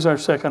 Here's our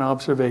second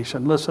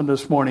observation. Listen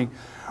this morning.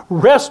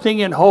 Resting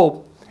in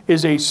hope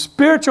is a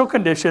spiritual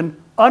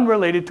condition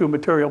unrelated to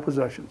material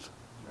possessions.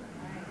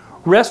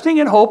 Resting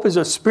in hope is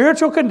a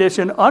spiritual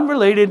condition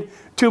unrelated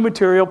to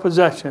material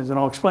possessions. And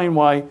I'll explain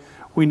why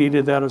we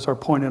needed that as our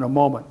point in a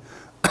moment.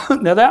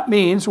 Now that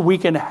means we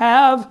can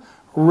have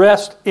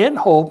rest in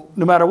hope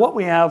no matter what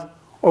we have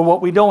or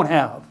what we don't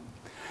have.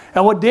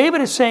 And what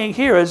David is saying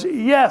here is,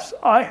 yes,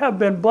 I have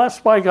been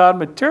blessed by God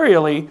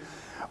materially,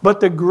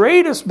 but the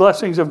greatest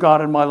blessings of God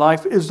in my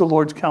life is the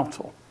Lord's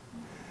counsel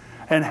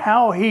and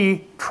how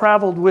he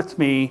traveled with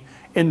me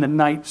in the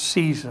night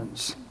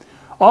seasons.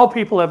 All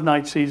people have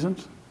night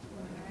seasons.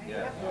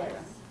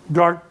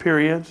 Dark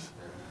periods.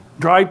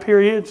 Dry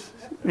periods.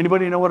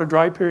 Anybody know what a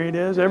dry period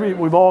is?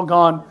 We've all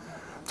gone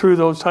through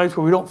those times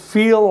where we don't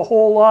feel a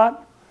whole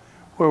lot,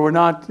 where we're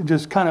not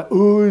just kind of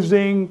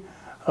oozing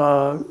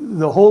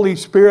the Holy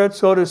Spirit,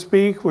 so to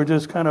speak. We're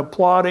just kind of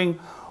plodding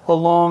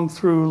along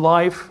through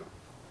life.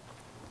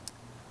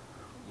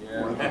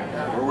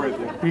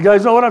 You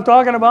guys know what I'm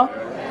talking about?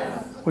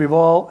 We've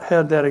all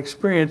had that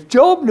experience.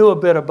 Job knew a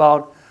bit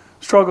about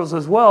struggles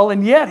as well,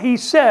 and yet he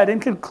said, in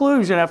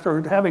conclusion,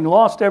 after having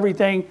lost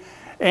everything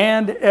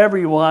and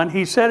everyone,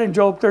 he said in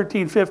Job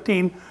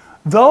 13:15,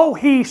 though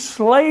he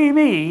slay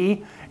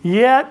me,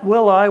 yet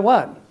will I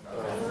what?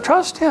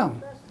 Trust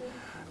him.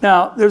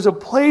 Now, there's a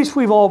place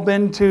we've all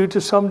been to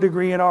some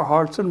degree in our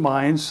hearts and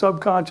minds,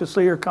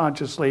 subconsciously or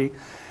consciously,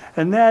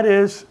 and that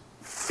is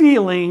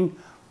feeling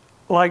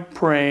like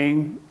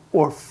praying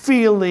or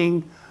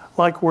feeling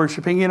like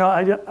worshiping. You know,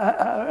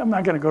 I'm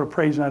not going to go to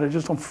praise night. I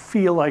just don't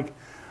feel like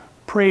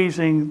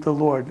praising the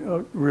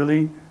Lord.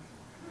 Really?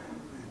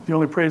 You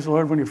only praise the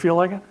Lord when you feel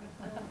like it?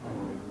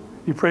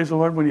 You praise the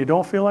Lord when you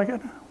don't feel like it?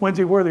 When's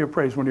he worthy of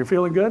praise? When you're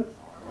feeling good?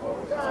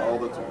 All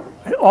the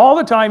time. All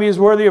the time he's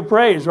worthy of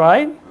praise,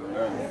 right?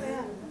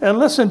 And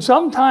listen,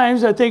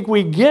 sometimes I think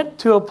we get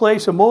to a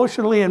place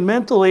emotionally and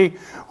mentally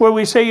where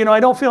we say, you know, I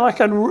don't feel like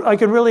I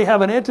can really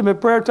have an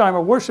intimate prayer time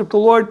or worship the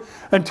Lord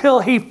until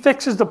he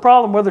fixes the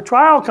problem where the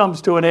trial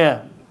comes to an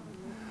end.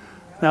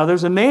 Now,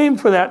 there's a name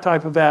for that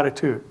type of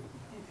attitude.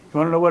 You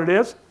want to know what it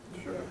is?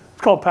 Sure.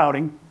 It's called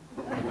pouting.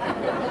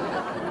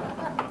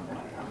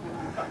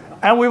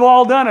 And we've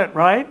all done it,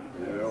 right?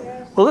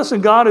 Yeah. Well, listen,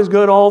 God is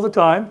good all the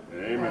time,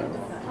 Amen.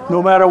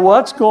 no matter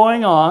what's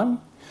going on.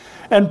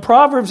 And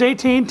Proverbs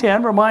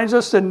 18:10 reminds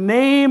us the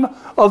name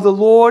of the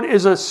Lord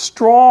is a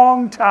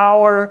strong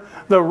tower.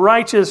 The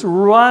righteous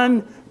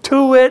run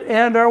to it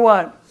and are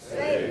what?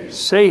 Safe.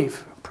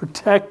 Safe,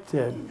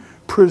 protected,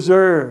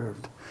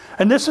 preserved.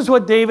 And this is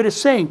what David is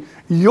saying.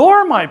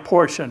 You're my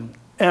portion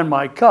and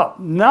my cup,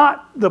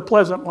 not the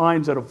pleasant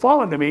lines that have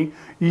fallen to me.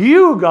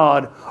 You,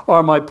 God,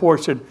 are my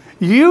portion.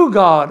 You,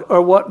 God,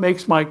 are what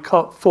makes my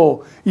cup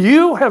full.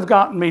 You have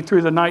gotten me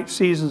through the night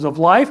seasons of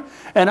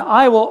life, and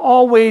I will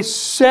always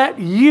set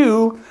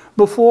you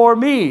before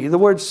me. The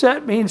word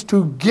set means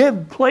to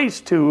give place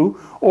to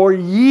or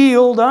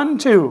yield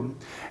unto.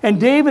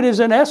 And David is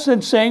in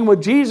essence saying what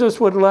Jesus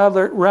would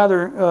rather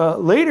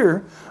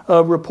later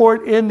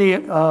report in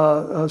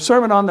the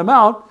Sermon on the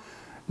Mount.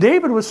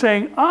 David was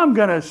saying, I'm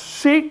going to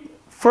seek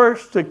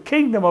first the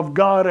kingdom of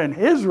God and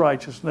his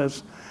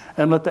righteousness,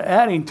 and let the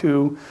adding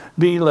to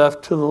be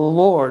left to the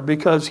Lord,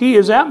 because he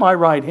is at my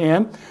right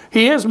hand.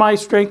 He is my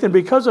strength, and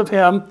because of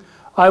him,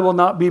 I will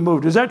not be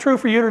moved. Is that true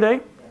for you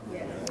today?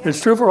 Yes.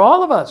 It's true for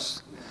all of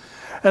us.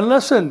 And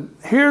listen,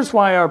 here's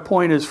why our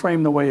point is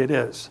framed the way it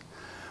is.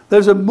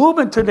 There's a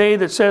movement today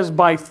that says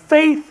by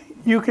faith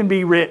you can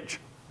be rich.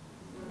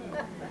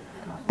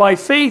 By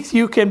faith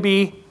you can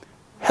be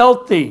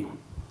healthy.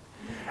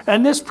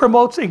 And this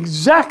promotes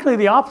exactly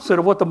the opposite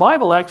of what the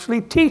Bible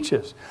actually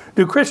teaches.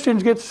 Do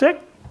Christians get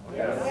sick?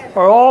 Yes.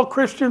 Are all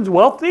Christians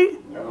wealthy?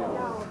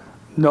 No.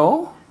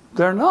 No,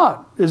 they're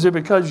not. Is it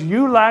because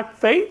you lack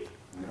faith?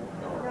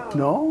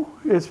 No.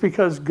 It's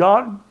because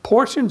God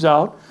portions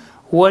out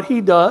what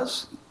he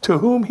does to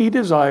whom he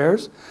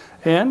desires.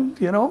 And,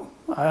 you know,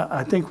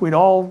 I think we'd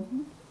all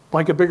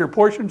like a bigger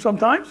portion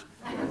sometimes,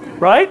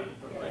 right?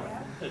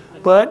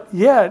 But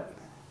yet,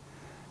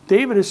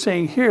 David is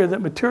saying here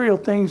that material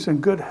things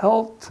and good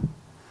health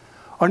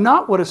are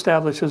not what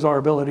establishes our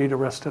ability to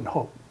rest in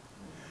hope.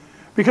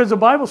 Because the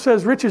Bible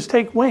says riches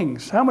take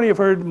wings. How many have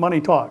heard money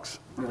talks?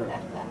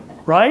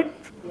 Right?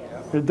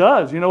 It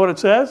does. You know what it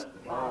says?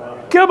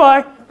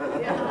 Goodbye.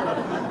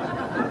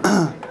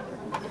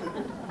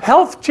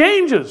 Health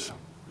changes.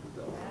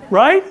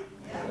 Right?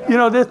 You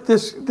know,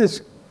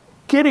 this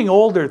getting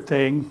older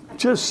thing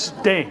just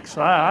stinks.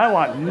 I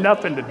want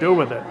nothing to do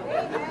with it.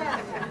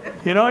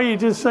 You know, you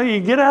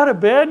get out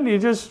of bed and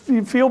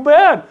you feel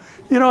bad.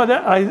 You know,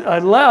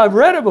 I've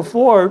read it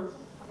before,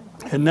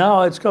 and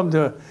now it's come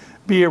to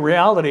be a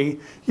reality.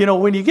 You know,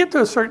 when you get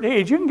to a certain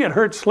age, you can get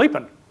hurt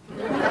sleeping.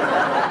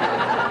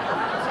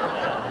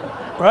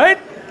 Right?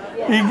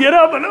 You get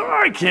up and,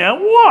 I can't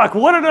walk.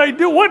 What did I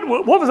do?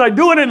 What was I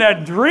doing in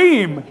that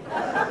dream?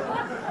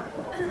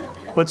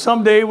 But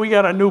someday we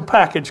got a new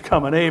package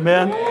coming,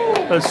 amen?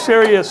 A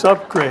serious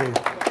upgrade.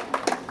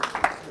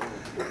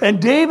 And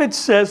David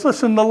says,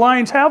 listen, the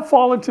lines have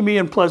fallen to me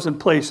in pleasant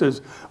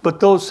places, but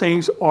those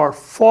things are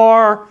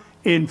far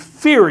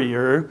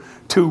inferior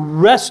to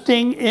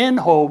resting in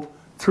hope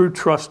through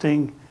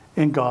trusting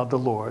in God the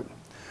Lord.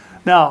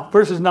 Now,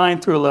 verses 9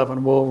 through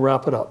 11, we'll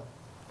wrap it up.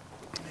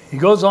 He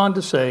goes on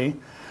to say,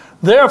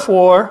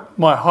 therefore,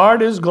 my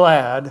heart is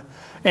glad,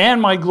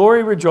 and my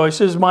glory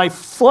rejoices. My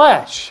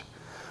flesh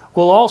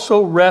will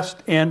also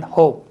rest in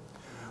hope.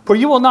 For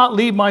you will not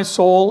leave my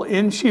soul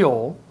in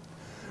Sheol,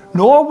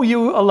 nor will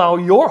you allow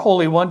your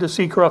Holy One to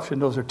see corruption.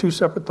 Those are two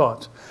separate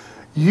thoughts.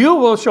 You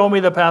will show me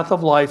the path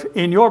of life.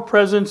 In your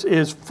presence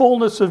is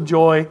fullness of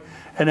joy,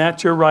 and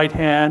at your right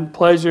hand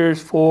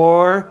pleasures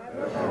for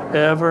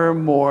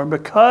evermore.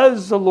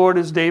 Because the Lord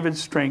is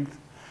David's strength,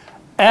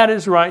 at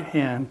his right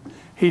hand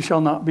he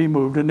shall not be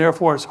moved. And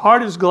therefore his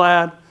heart is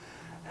glad,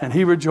 and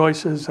he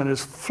rejoices, and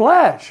his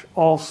flesh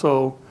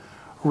also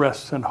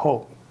rests in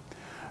hope.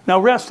 Now,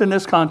 rest in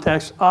this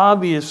context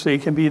obviously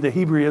can be the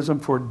Hebraism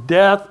for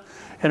death.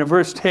 And in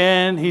verse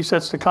 10, he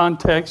sets the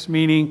context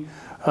meaning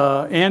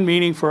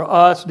for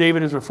us.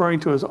 David is referring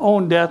to his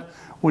own death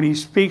when he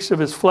speaks of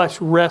his flesh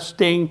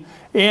resting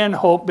in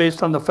hope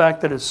based on the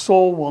fact that his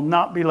soul will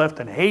not be left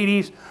in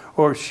Hades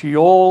or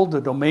Sheol,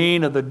 the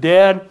domain of the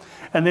dead.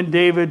 And then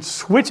David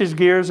switches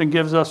gears and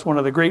gives us one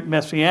of the great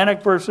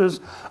messianic verses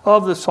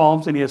of the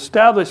Psalms, and he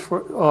established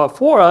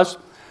for us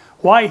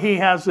why he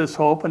has this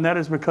hope, and that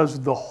is because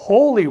the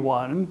Holy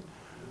One,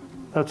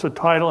 that's a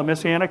title, a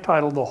messianic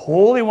title, the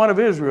Holy One of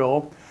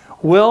Israel,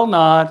 will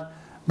not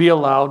be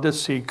allowed to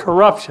see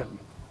corruption.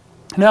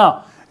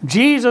 Now,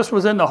 Jesus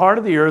was in the heart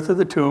of the earth of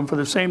the tomb for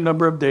the same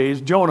number of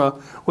days Jonah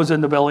was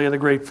in the belly of the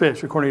great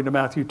fish, according to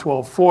Matthew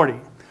 12:40,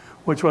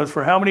 which was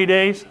for how many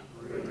days?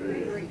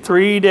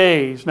 3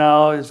 days.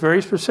 Now, it's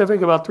very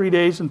specific about 3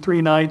 days and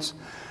 3 nights.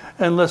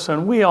 And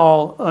listen, we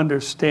all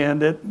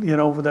understand it,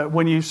 that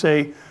when you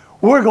say,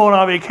 we're going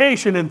on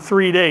vacation in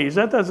 3 days,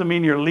 that doesn't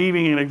mean you're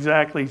leaving in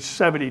exactly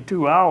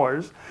 72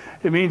 hours.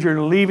 It means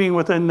you're leaving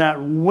within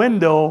that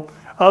window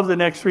of the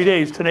next 3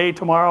 days, today,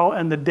 tomorrow,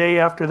 and the day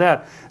after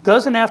that.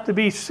 Doesn't have to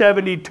be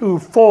 72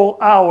 full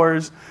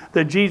hours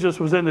that Jesus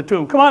was in the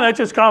tomb. Come on, that's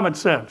just common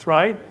sense,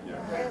 right?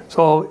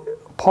 So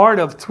part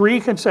of 3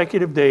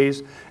 consecutive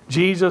days,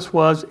 Jesus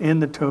was in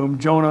the tomb.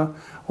 Jonah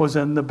was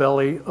in the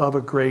belly of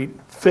a great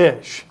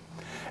fish.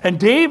 And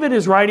David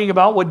is writing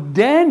about what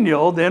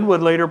Daniel then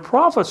would later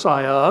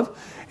prophesy of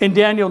in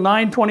Daniel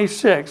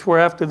 9:26, where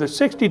after the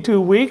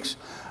 62 weeks,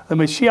 the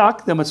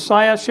Mashiach, the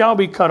Messiah, shall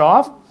be cut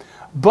off,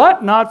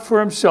 but not for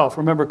himself.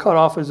 Remember, cut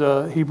off is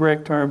a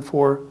Hebraic term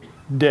for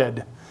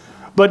dead.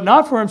 But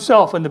not for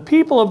himself. And the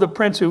people of the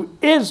prince who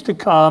is to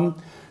come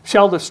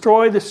shall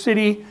destroy the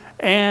city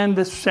and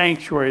the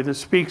sanctuary. This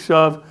speaks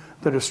of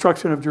the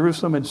destruction of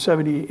Jerusalem in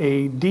 70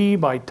 AD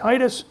by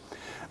Titus.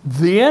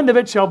 The end of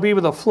it shall be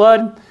with a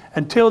flood.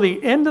 Until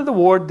the end of the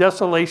war,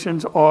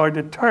 desolations are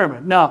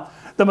determined. Now,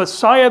 the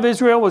Messiah of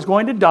Israel was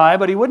going to die,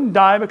 but he wouldn't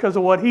die because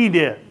of what he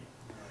did.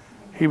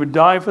 He would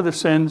die for the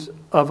sins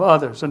of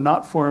others and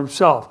not for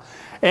himself.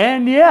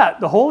 And yet,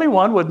 the Holy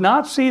One would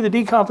not see the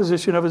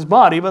decomposition of his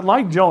body, but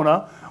like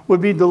Jonah,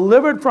 would be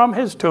delivered from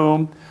his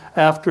tomb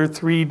after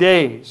 3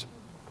 days.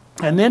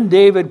 And then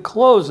David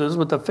closes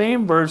with the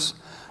famed verse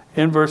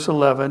in verse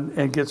 11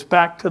 and gets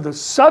back to the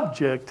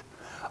subject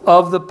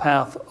of the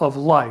path of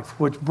life,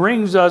 which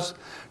brings us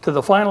to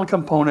the final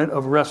component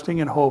of resting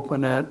in hope,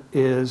 and that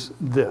is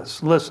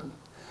this. Listen,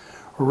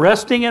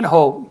 resting in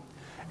hope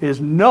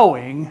is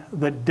knowing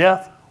that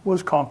death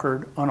was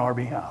conquered on our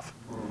behalf.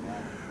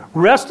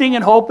 Resting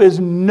in hope is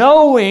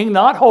knowing,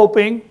 not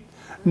hoping,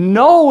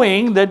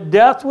 knowing that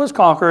death was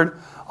conquered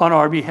on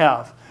our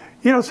behalf.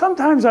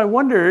 Sometimes I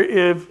wonder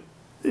if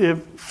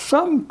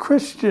some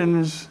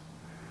Christians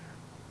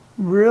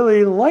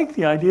really like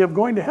the idea of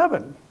going to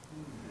heaven.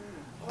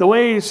 The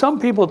way some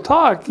people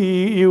talk,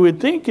 you would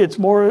think it's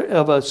more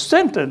of a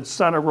sentence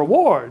than a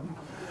reward.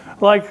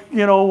 Like,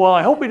 well,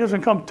 I hope he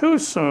doesn't come too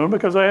soon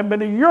because I haven't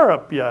been to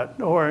Europe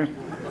yet. Or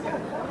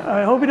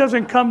I hope he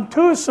doesn't come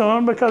too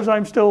soon because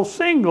I'm still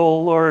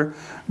single, or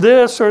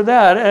this or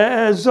that.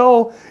 As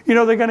though,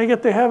 they're going to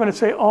get to heaven and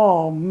say,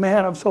 oh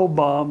man, I'm so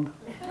bummed.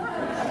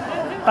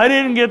 I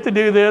didn't get to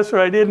do this, or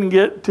I didn't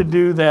get to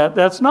do that.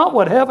 That's not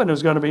what heaven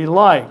is going to be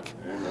like.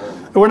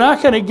 We're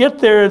not going to get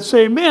there and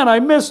say, man,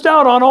 I missed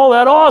out on all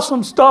that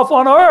awesome stuff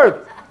on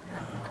earth.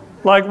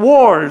 Like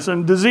wars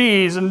and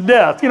disease and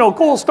death.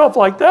 Cool stuff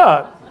like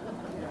that.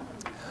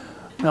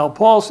 Now,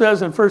 Paul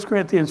says in 1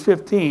 Corinthians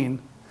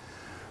 15,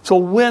 so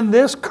when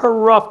this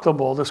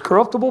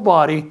corruptible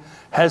body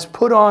has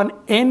put on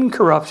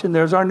incorruption,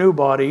 there's our new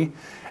body,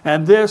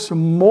 and this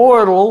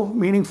mortal,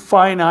 meaning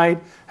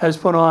finite, has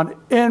put on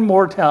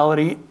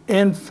immortality,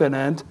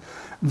 infinite,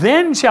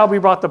 then shall be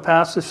brought to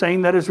pass the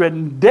saying that is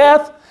written,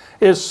 death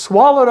is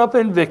swallowed up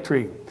in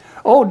victory.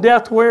 O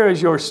death, where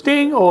is your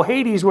sting? O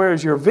Hades, where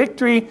is your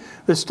victory?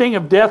 The sting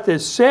of death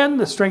is sin.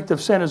 The strength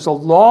of sin is the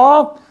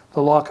law.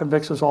 The law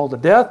convicts us all to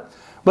death.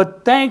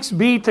 But thanks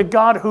be to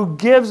God who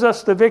gives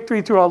us the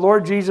victory through our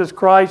Lord Jesus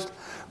Christ.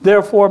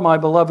 Therefore, my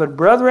beloved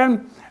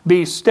brethren,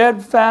 be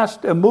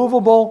steadfast,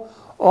 immovable,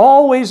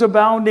 always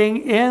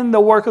abounding in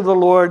the work of the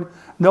Lord,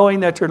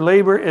 knowing that your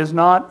labor is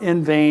not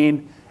in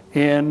vain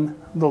in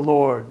the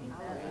Lord.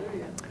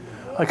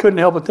 I couldn't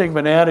help but think of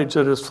an adage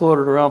that has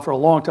floated around for a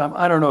long time.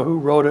 I don't know who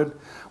wrote it,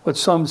 but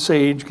some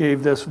sage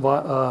gave this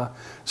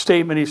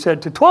statement. He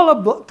said, to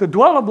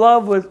dwell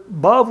above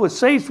with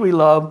saints we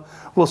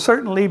love will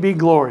certainly be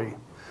glory.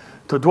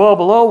 To dwell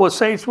below with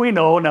saints we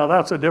know, now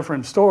that's a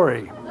different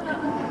story.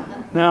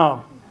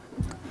 Now,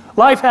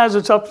 life has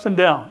its ups and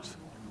downs.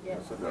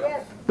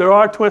 There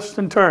are twists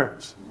and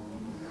turns.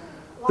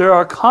 There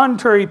are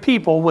contrary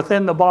people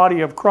within the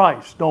body of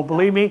Christ. Don't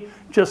believe me?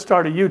 Just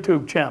start a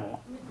YouTube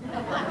channel.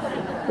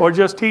 Or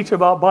just teach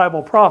about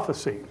Bible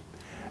prophecy.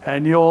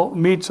 And you'll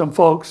meet some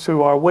folks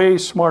who are way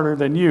smarter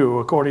than you,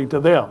 according to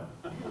them.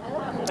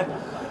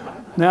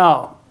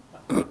 Now,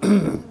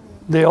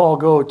 they all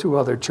go to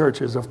other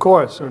churches, of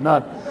course. We're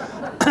not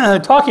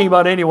talking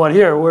about anyone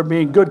here. We're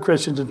being good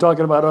Christians and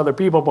talking about other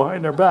people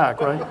behind their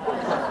back, right?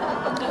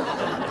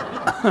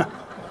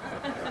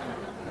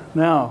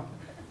 Now,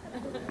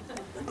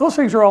 those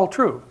things are all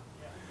true.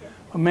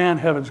 But man,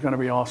 heaven's going to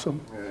be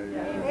awesome.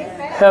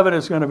 Heaven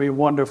is going to be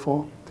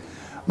wonderful.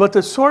 But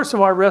the source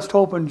of our rest,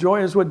 hope, and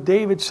joy is what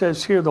David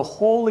says here. The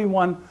Holy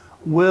One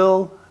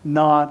will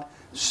not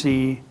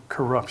see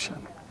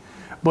corruption.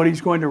 But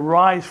he's going to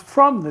rise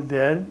from the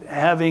dead,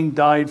 having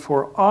died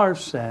for our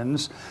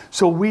sins,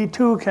 so we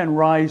too can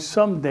rise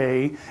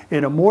someday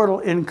in immortal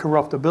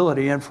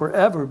incorruptibility and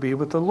forever be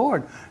with the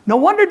Lord. No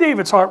wonder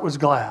David's heart was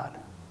glad.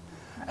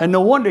 And no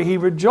wonder he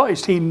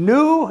rejoiced. He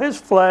knew his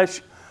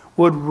flesh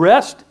would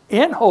rest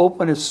in hope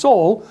and his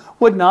soul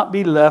would not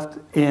be left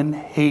in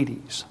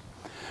Hades.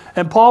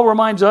 And Paul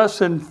reminds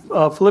us in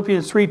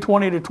Philippians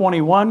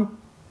 3:20-21,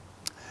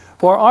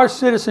 for our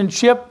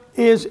citizenship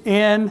is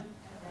in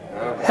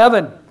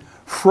heaven,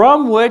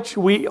 from which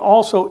we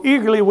also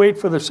eagerly wait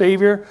for the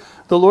Savior,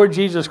 the Lord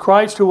Jesus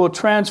Christ, who will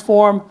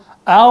transform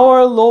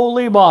our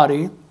lowly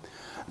body,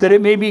 that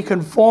it may be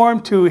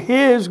conformed to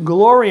his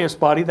glorious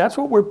body. That's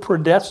what we're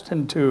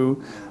predestined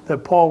to, that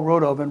Paul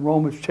wrote of in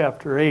Romans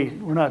chapter 8.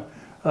 We're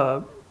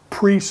not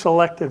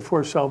pre-selected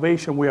for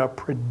salvation. We are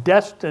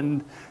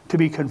predestined to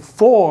be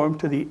conformed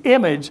to the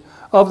image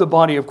of the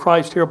body of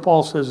Christ. Here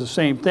Paul says the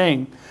same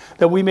thing,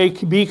 that we may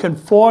be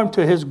conformed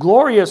to his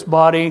glorious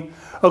body,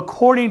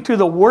 according to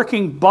the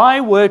working by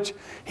which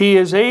he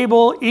is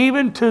able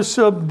even to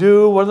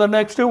subdue, what are the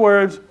next two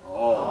words?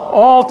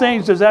 All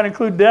things. Does that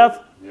include death?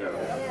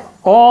 Yes.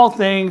 All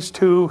things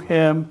to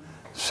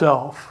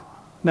himself.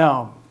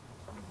 Now,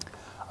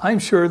 I'm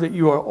sure that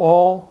you are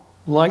all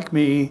like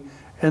me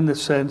in the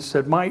sense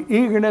that my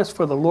eagerness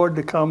for the Lord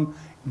to come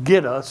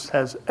get us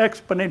has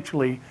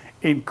exponentially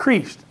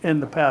increased in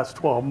the past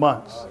 12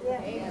 months.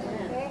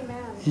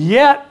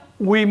 Yet,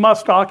 we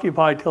must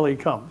occupy till he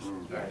comes.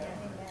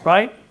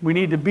 Right? We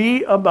need to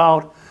be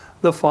about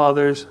the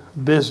Father's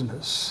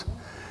business.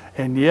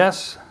 And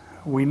yes,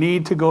 we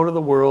need to go to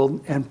the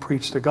world and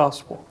preach the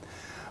gospel.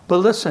 But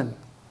listen,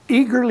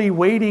 eagerly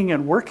waiting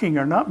and working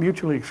are not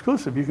mutually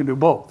exclusive. You can do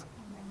both.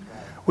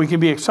 We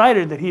can be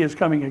excited that he is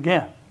coming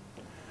again.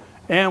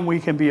 And we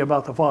can be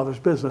about the Father's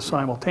business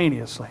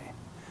simultaneously.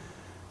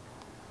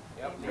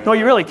 No,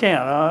 you really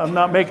can't. I'm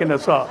not making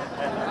this up.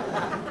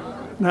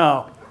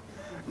 No.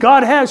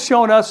 God has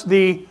shown us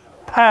the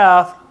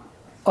path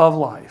of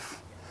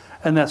life,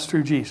 and that's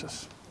through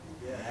Jesus.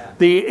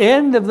 The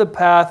end of the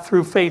path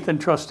through faith and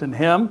trust in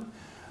him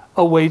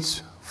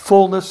awaits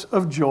fullness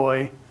of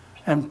joy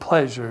and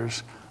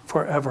pleasures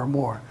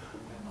forevermore.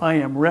 I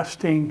am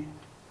resting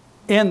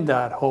in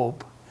that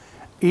hope.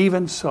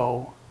 Even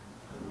so,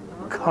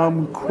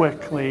 come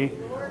quickly,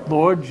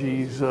 Lord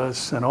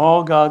Jesus. And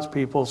all God's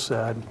people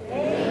said,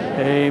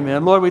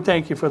 Amen. Lord, we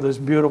thank you for this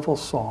beautiful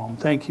psalm.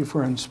 Thank you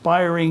for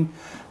inspiring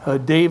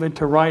David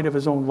to write of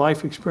his own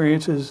life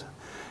experiences.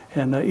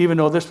 And even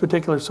though this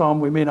particular psalm,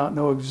 we may not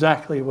know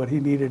exactly what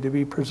he needed to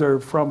be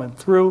preserved from and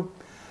through,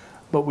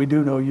 but we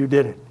do know you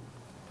did it.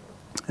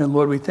 And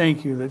Lord, we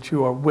thank you that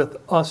you are with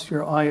us.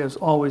 Your eye is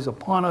always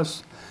upon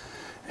us.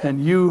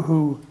 And you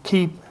who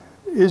keep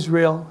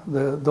Israel,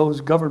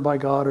 those governed by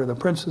God, or the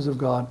princes of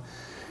God,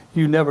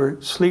 you never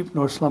sleep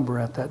nor slumber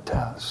at that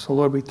task. So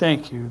Lord, we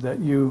thank you that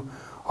you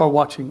are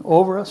watching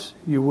over us.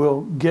 You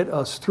will get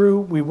us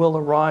through. We will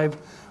arrive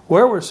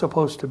where we're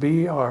supposed to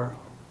be, our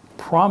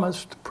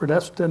promised,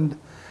 predestined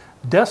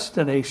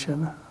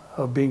destination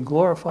of being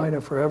glorified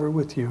and forever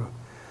with you.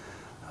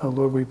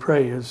 Lord, we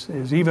pray is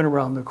even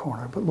around the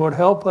corner. But Lord,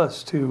 help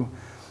us to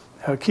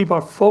keep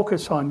our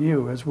focus on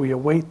you as we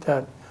await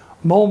that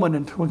moment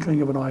and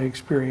twinkling of an eye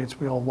experience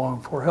we all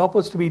long for. Help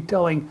us to be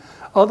telling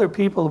other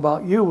people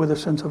about you with a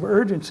sense of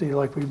urgency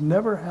like we've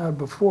never had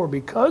before,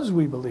 because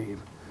we believe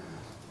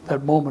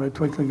that moment of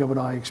twinkling of an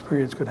eye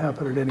experience could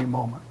happen at any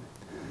moment.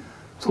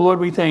 So Lord,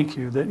 we thank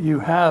you that you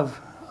have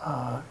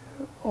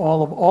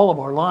all of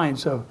our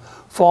lines have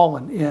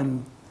fallen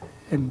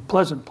in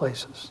pleasant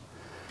places.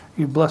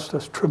 You blessed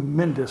us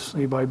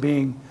tremendously by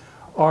being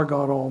our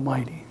God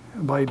Almighty,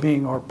 by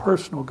being our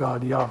personal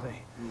God Yahweh,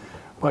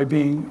 by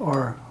being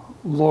our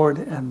Lord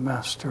and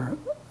Master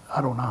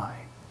Adonai.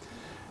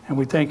 And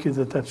we thank you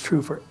that that's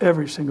true for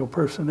every single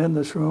person in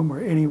this room or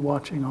any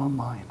watching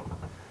online.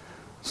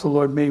 So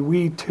Lord, may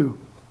we too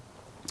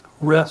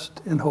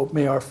rest in hope.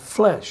 May our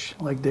flesh,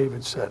 like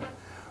David said,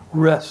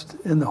 rest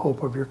in the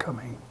hope of your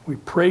coming. We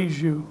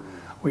praise you,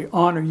 we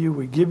honor you,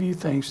 we give you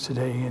thanks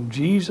today in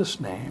Jesus'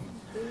 name.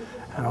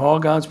 And all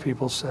God's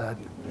people said,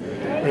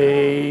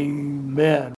 Amen.